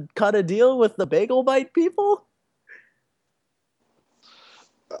cut a deal with the bagel bite people?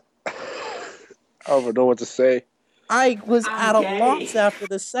 I don't even know what to say. I was at a loss after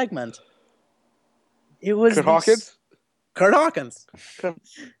this segment. It was Curt Hawkins? Curt Hawkins.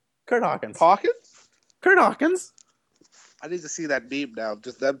 Curt Hawkins. Hawkins? Curt Hawkins. I need to see that meme now.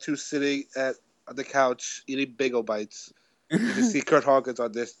 Just them two sitting on the couch eating bagel bites. You can see Curt Hawkins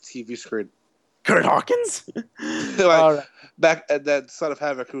on this TV screen. Curt Hawkins? All right. Back, and then Son of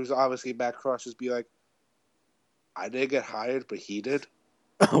Havoc, who's obviously Matt Crush, just be like, "I didn't get hired, but he did."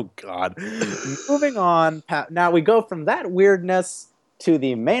 Oh, God. Moving on. Now we go from that weirdness to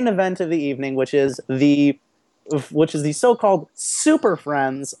the main event of the evening, which is the so-called super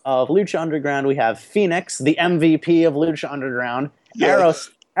friends of Lucha Underground. We have Phoenix, the MVP of Lucha Underground, yeah.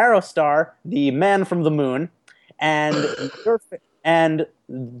 Aerostar, the man from the moon, and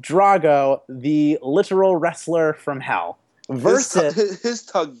Drago, the literal wrestler from hell. Versus his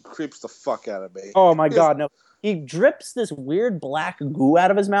tongue creeps the fuck out of me. Oh my God, no. He drips this weird black goo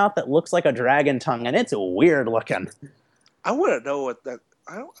out of his mouth that looks like a dragon tongue, and it's weird looking. I want to know what that.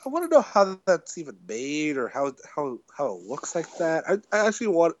 I want to know how that's even made, or how it looks like that. I'm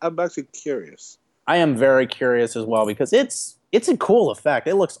actually curious. I am very curious as well, because it's a cool effect.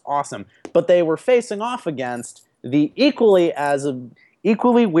 It looks awesome. But they were facing off against the equally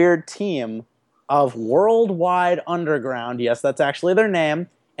weird team of Worldwide Underground. Yes, that's actually their name.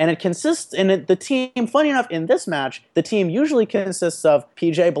 And it consists the team, funny enough, in this match, the team usually consists of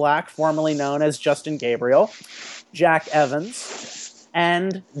PJ Black, formerly known as Justin Gabriel, Jack Evans,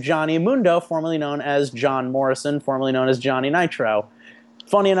 and Johnny Mundo, formerly known as John Morrison, formerly known as Johnny Nitro.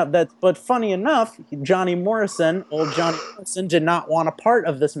 Funny enough, Johnny Morrison did not want a part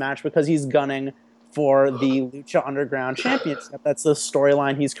of this match because he's gunning for the Lucha Underground Championship. That's the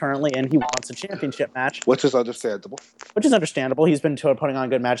storyline he's currently in. He wants a championship match. Which is understandable. He's been putting on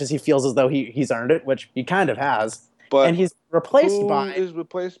good matches. He feels as though he's earned it, which he kind of has. But and he's replaced by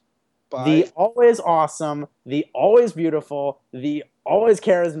the always awesome, the always beautiful, the always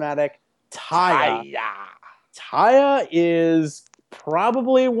charismatic Taya. Taya is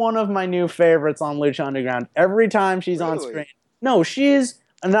probably one of my new favorites on Lucha Underground. Every time she's on screen. No, she's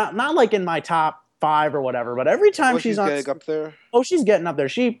not like in my top 5 or whatever, but every time she's on getting up there. Oh, she's getting up there.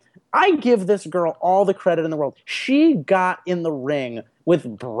 I give this girl all the credit in the world. She got in the ring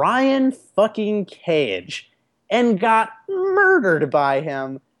with Brian fucking Cage and got murdered by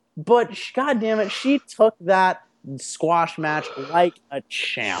him. But goddammit, she took that squash match like a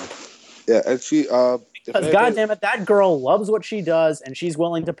champ. Yeah, and she because goddammit, that girl loves what she does, and she's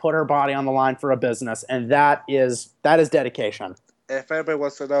willing to put her body on the line for a business, and that is dedication. If anybody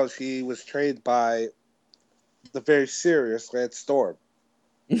wants to know, she was trained by the very serious Lance Storm.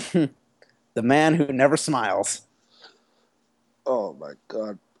 The man who never smiles. Oh my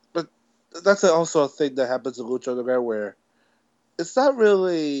God. But that's also a thing that happens in Lucha Underground where it's not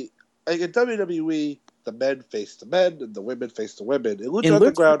really like in WWE, the men face the men and the women face the women. In Lucha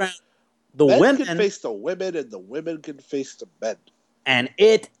Underground, the men can face the women and the women can face the men. And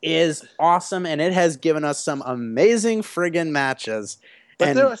it is awesome, and it has given us some amazing friggin' matches.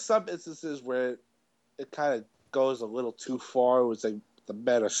 But there are some instances where it kind of goes a little too far. It was like the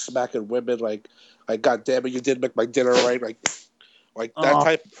men are smacking women, like God damn it, you didn't make my dinner right, like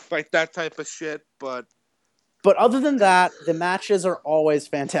that type of shit. But other than that, the matches are always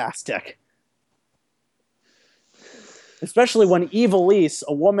fantastic. Especially when Ivelisse,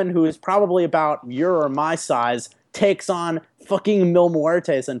 a woman who is probably about your or my size, takes on fucking Mil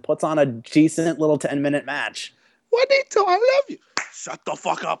Muertes and puts on a decent little 10-minute match. Juanito, I love you. Shut the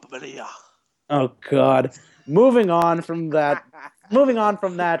fuck up, Maria. Oh God. Moving on from that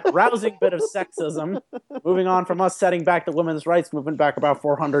rousing bit of sexism, moving on from us setting back the women's rights movement back about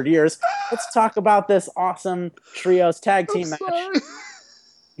 400 years, let's talk about this awesome trios tag team match.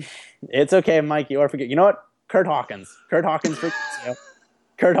 It's okay, Mike, you are forget. You know what? Curt Hawkins forgets you.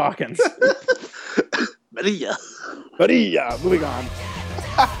 Curt Hawkins. Maria. Moving on.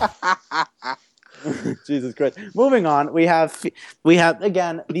 Jesus Christ. Moving on, we have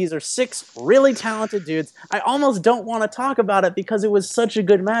again, these are 6 really talented dudes. I almost don't want to talk about it because it was such a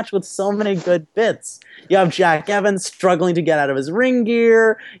good match with so many good bits. You have Jack Evans struggling to get out of his ring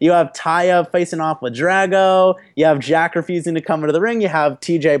gear. You have Taya facing off with Drago. You have Jack refusing to come into the ring. You have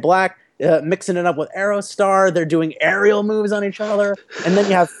TJ Black mixing it up with Aerostar. They're doing aerial moves on each other. And then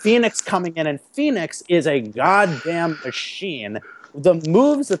you have Phoenix coming in, and Phoenix is a goddamn machine. The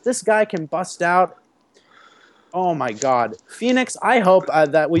moves that this guy can bust out, oh my God. Phoenix, I hope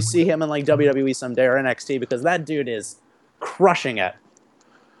that we see him in like WWE someday or NXT because that dude is crushing it.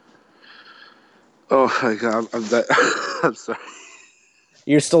 Oh my God, I'm sorry.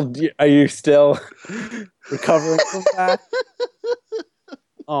 Are you still recovering from that?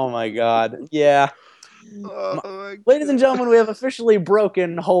 Oh my God. Yeah. Ladies and gentlemen, we have officially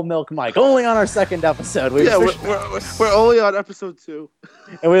broken Whole Milk Mike. Only on our 2nd episode. We're only on episode 2.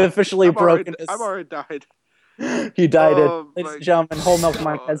 And we've officially broken I've already died. He died. Ladies and gentlemen, Whole Milk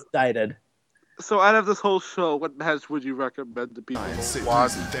Mike has died. So out of this whole show, what match would you recommend to people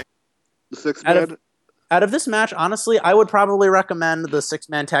watch? The 6-man? Out of this match, honestly, I would probably recommend the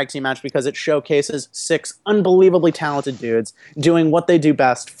 6-man tag team match because it showcases 6 unbelievably talented dudes doing what they do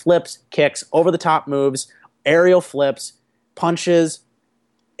best. Flips, kicks, over-the-top moves, aerial flips, punches,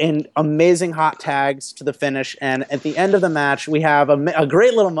 and amazing hot tags to the finish. And at the end of the match, we have a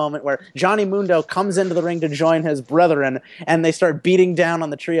great little moment where Johnny Mundo comes into the ring to join his brethren, and they start beating down on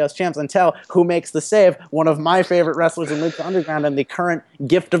the Trios champs until who makes the save? One of my favorite wrestlers in Lucha Underground and the current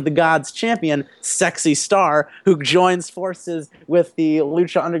Gift of the Gods champion, Sexy Star, who joins forces with the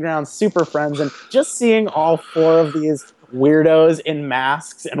Lucha Underground Super Friends. And just seeing all 4 of these weirdos in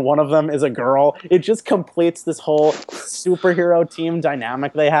masks and one of them is a girl, it just completes this whole superhero team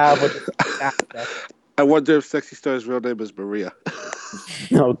dynamic they have, which is fantastic. I wonder if Sexy Star's real name is Maria.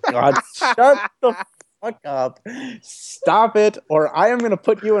 Oh God, shut the fuck up. Stop it, or I am going to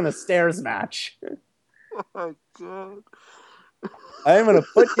put you in a stairs match. Oh my God. I am going to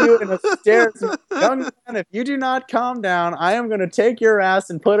put you in a stairs match. Young man, if you do not calm down, I am going to take your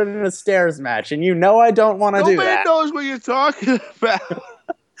ass and put it in a stairs match. And you know I don't want to do that. Nobody knows what you're talking about.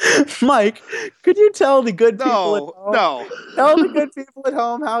 Mike, could you tell the good people at home? No. Tell the good people at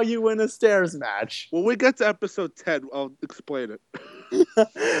home how you win a stairs match. When we get to episode 10, I'll explain it.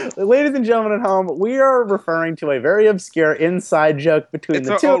 Ladies and gentlemen at home, we are referring to a very obscure inside joke between the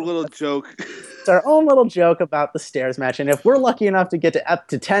two. It's our own little joke. It's our own little joke about the stairs match. And if we're lucky enough to get to up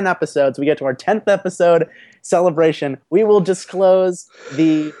to 10 episodes, we get to our 10th episode celebration, we will disclose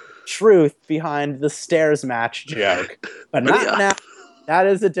the truth behind the stairs match joke. But not now. That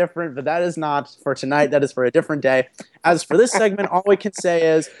is not for tonight. That is for a different day. As for this segment, all we can say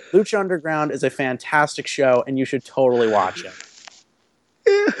is Lucha Underground is a fantastic show, and you should totally watch it.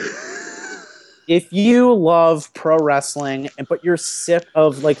 If you love pro wrestling, but you're sick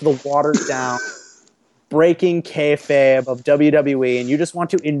of like the watered down, breaking kayfabe of WWE, and you just want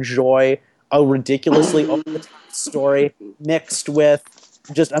to enjoy a ridiculously over-the-top story mixed with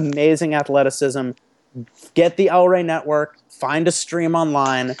just amazing athleticism, get the El Rey Network, find a stream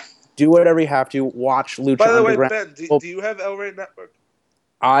online, do whatever you have to, watch Lucha Underground. By the way, Ben, do you have El Rey Network?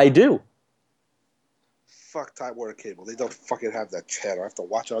 I do. Fuck Time Warner Cable. They don't fucking have that channel. I have to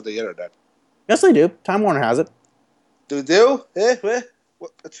watch it on the internet. Yes, they do. Time Warner has it. Do?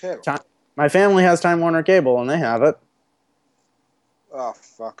 What channel? My family has Time Warner Cable, and they have it. Oh,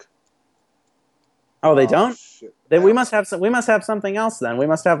 fuck. Oh, they don't? Shit. We must have something else then. We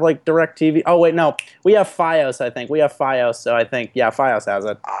must have like DirecTV. Oh wait, no. We have Fios, I think. We have Fios, so I think Fios has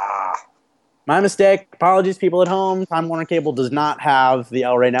it. My mistake. Apologies, people at home. Time Warner Cable does not have the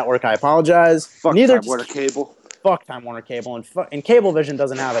El Rey Network. I apologize. Fuck Time Warner Cable. Fuck Time Warner Cable, and Cablevision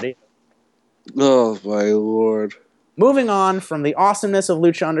doesn't have it either. Oh my lord. moving on from the awesomeness of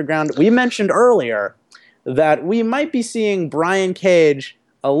Lucha Underground, we mentioned earlier that we might be seeing Brian Cage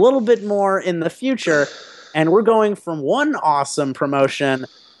a little bit more in the future, and we're going from one awesome promotion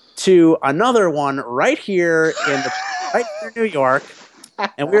to another one right here in New York,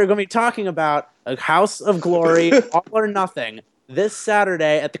 and we are going to be talking about a House of Glory, All or Nothing, this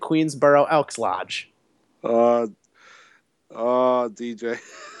Saturday at the Queensboro Elks Lodge. DJ.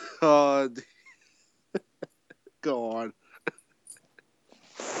 Go on.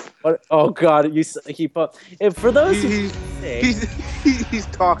 What? Oh God! You keep up. For those who he's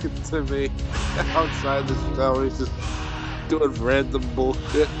talking to me outside the show. He's just doing random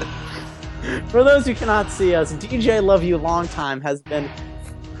bullshit. For those who cannot see us, DJ Love You Long Time has been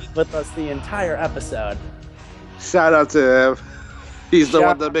with us the entire episode. Shout out to him. He's the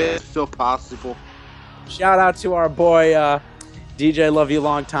one that made it so possible. Shout out to our boy DJ Love You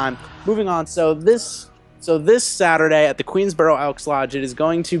Long Time. Moving on. So this Saturday at the Queensboro Elks Lodge, it is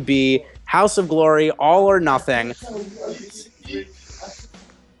going to be House of Glory, All or Nothing.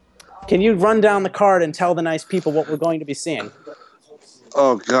 Can you run down the card and tell the nice people what we're going to be seeing?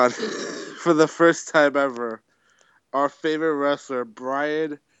 Oh, God. For the first time ever, our favorite wrestler,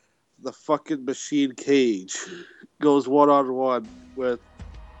 Brian the fucking Machine Cage, goes one-on-one with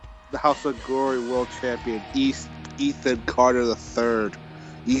the House of Glory World Champion, Ethan Carter III,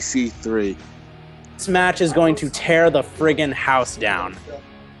 EC3. This match is going to tear the friggin' house down.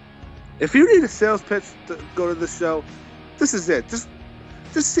 If you need a sales pitch to go to the show, this is it. Just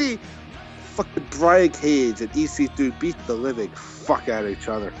see fucking Brian Cage and EC3 beat the living fuck out of each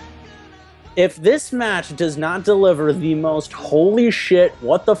other. If this match does not deliver the most holy shit,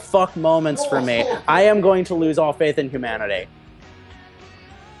 what the fuck moments for me, I am going to lose all faith in humanity.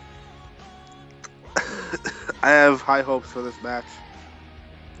 I have high hopes for this match.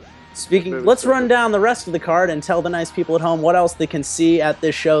 Let's run down the rest of the card and tell the nice people at home what else they can see at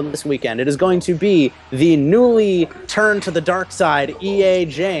this show this weekend. It is going to be the newly turned to the dark side EA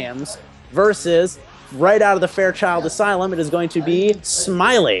James versus, right out of the Fairchild Asylum, it is going to be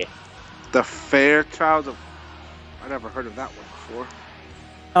Smiley. The Fairchild? I never heard of that one before.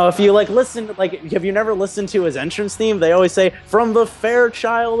 Oh, if you have you never listened to his entrance theme? They always say, from the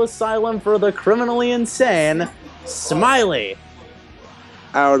Fairchild Asylum for the criminally insane, Smiley.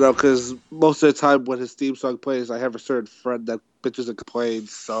 I don't know, because most of the time when his theme song plays, I have a certain friend that bitches and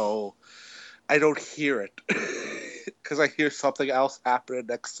complains, so I don't hear it. Because I hear something else happening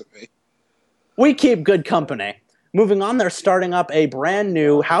next to me. We keep good company. Moving on, they're starting up a brand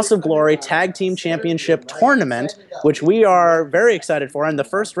new House of Glory Tag Team Championship tournament, which we are very excited for, and the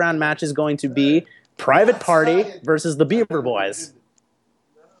first round match is going to be Private Party versus the Beaver Boys.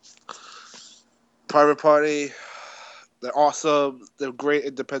 Private Party... They're awesome. They're great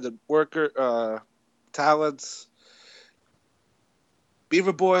independent talents.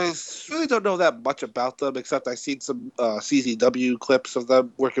 Beaver Boys, really don't know that much about them, except I've seen some CZW clips of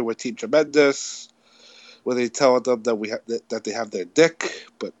them working with Team Tremendous, where they tell them that they have their dick,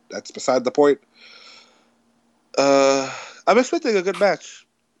 but that's beside the point. I'm expecting a good match.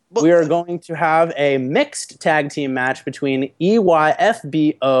 We are going to have a mixed tag team match between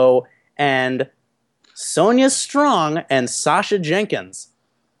EYFBO and Sonia Strong and Sasha Jenkins.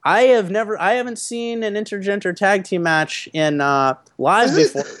 I haven't seen an intergender tag team match in live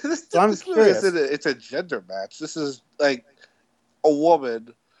before, so I'm curious. It's a gender match. This is like a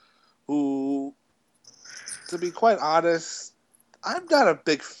woman who, to be quite honest, I'm not a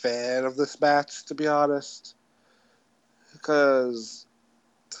big fan of this match, to be honest, because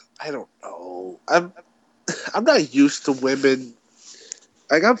I don't know. I'm not used to women.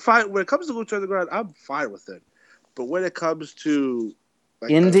 Like, I'm fine when it comes to Lucha Underground. I'm fine with it, but when it comes to like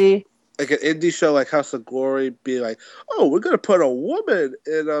indie, like an indie show like House of Glory, be like, oh, we're gonna put a woman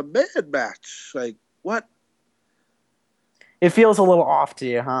in a man match. Like, what? It feels a little off to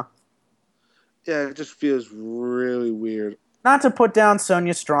you, huh? Yeah, it just feels really weird. Not to put down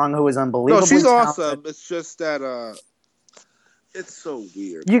Sonia Strong, who is unbelievably talented. Awesome. It's just that it's so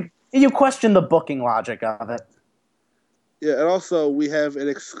weird. You question the booking logic of it. Yeah, and also we have an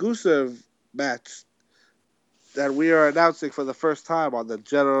exclusive match that we are announcing for the first time on the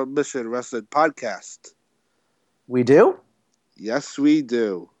General Mission Wrestling Podcast. We do? Yes, we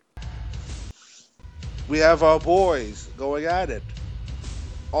do. We have our boys going at it.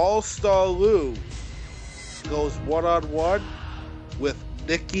 All-Star Lou goes one-on-one with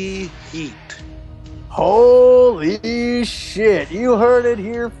Nikki Heat. Holy shit! You heard it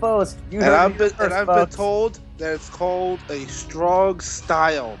here first. I've been told that it's called a strong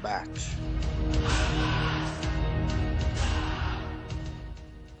style match.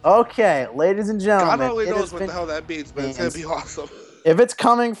 Okay, ladies and gentlemen. God only it knows has what been- the hell that means, but it's going to be awesome. If it's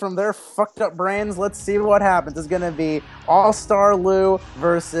coming from their fucked up brains, let's see what happens. It's going to be All-Star Lou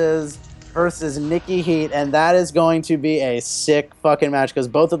versus Nikki Heat, and that is going to be a sick fucking match because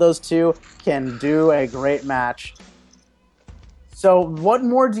both of those two can do a great match. So what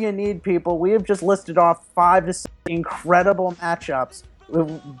more do you need, people? We have just listed off 5 to 6 incredible matchups.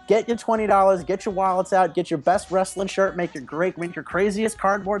 Get your $20, get your wallets out, get your best wrestling shirt, make your craziest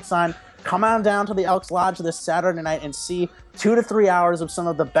cardboard sign. Come on down to the Elks Lodge this Saturday night and see 2 to 3 hours of some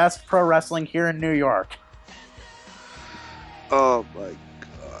of the best pro wrestling here in New York. Oh my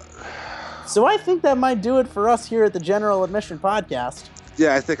god. So I think that might do it for us here at the General Admission Podcast.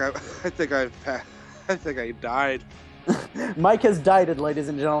 Yeah, I think I died. Mike has died, ladies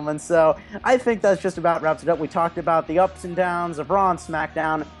and gentlemen, so I think that's just about wraps it up. We talked about the ups and downs of Raw and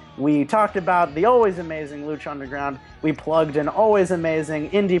SmackDown. We talked about the always amazing Lucha Underground. We plugged an always amazing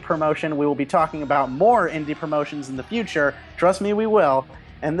indie promotion. We will be talking about more indie promotions in the future. Trust me, we will.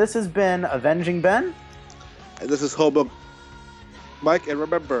 And this has been Avenging Ben. And this is Hobo Mike, and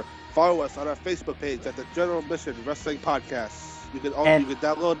remember, follow us on our Facebook page at the General Mission Wrestling Podcast. You can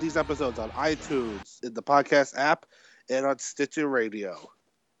download these episodes on iTunes, in the podcast app, and on Stitcher Radio.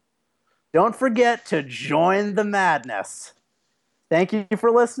 Don't forget to join the madness. Thank you for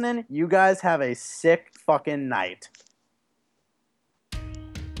listening. You guys have a sick fucking night.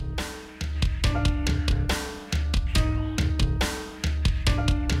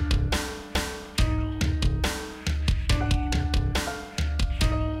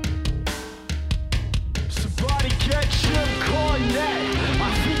 Somebody get Jim Cornette.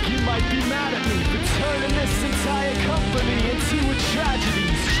 I think he might be mad at me for turning this entire company into a tragedy.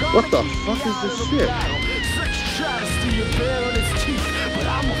 What the fuck is this shit? Such travesty of bare on his teeth, but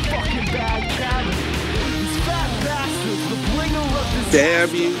I'm a fucking bad cavity. These fat bastards, the bringer of this.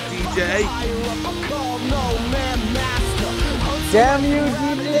 Damn you, DJ. Damn you,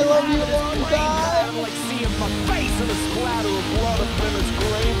 DJ. Love you long time. Like seeing my face in a splatter of blood up in his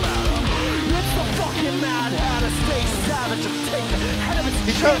gray matter. It's the fucking Mad Hatter, stay savage and take the head of its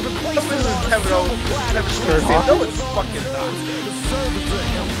chamber. This is Kevin Owens. Kevin's birthday. No, it's fucking not. Servant to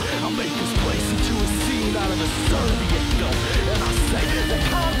him, I'll make this place into a scene out of a Soviet film. And I say, the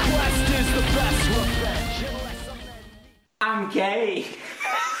conquest is the best revenge. I'm gay.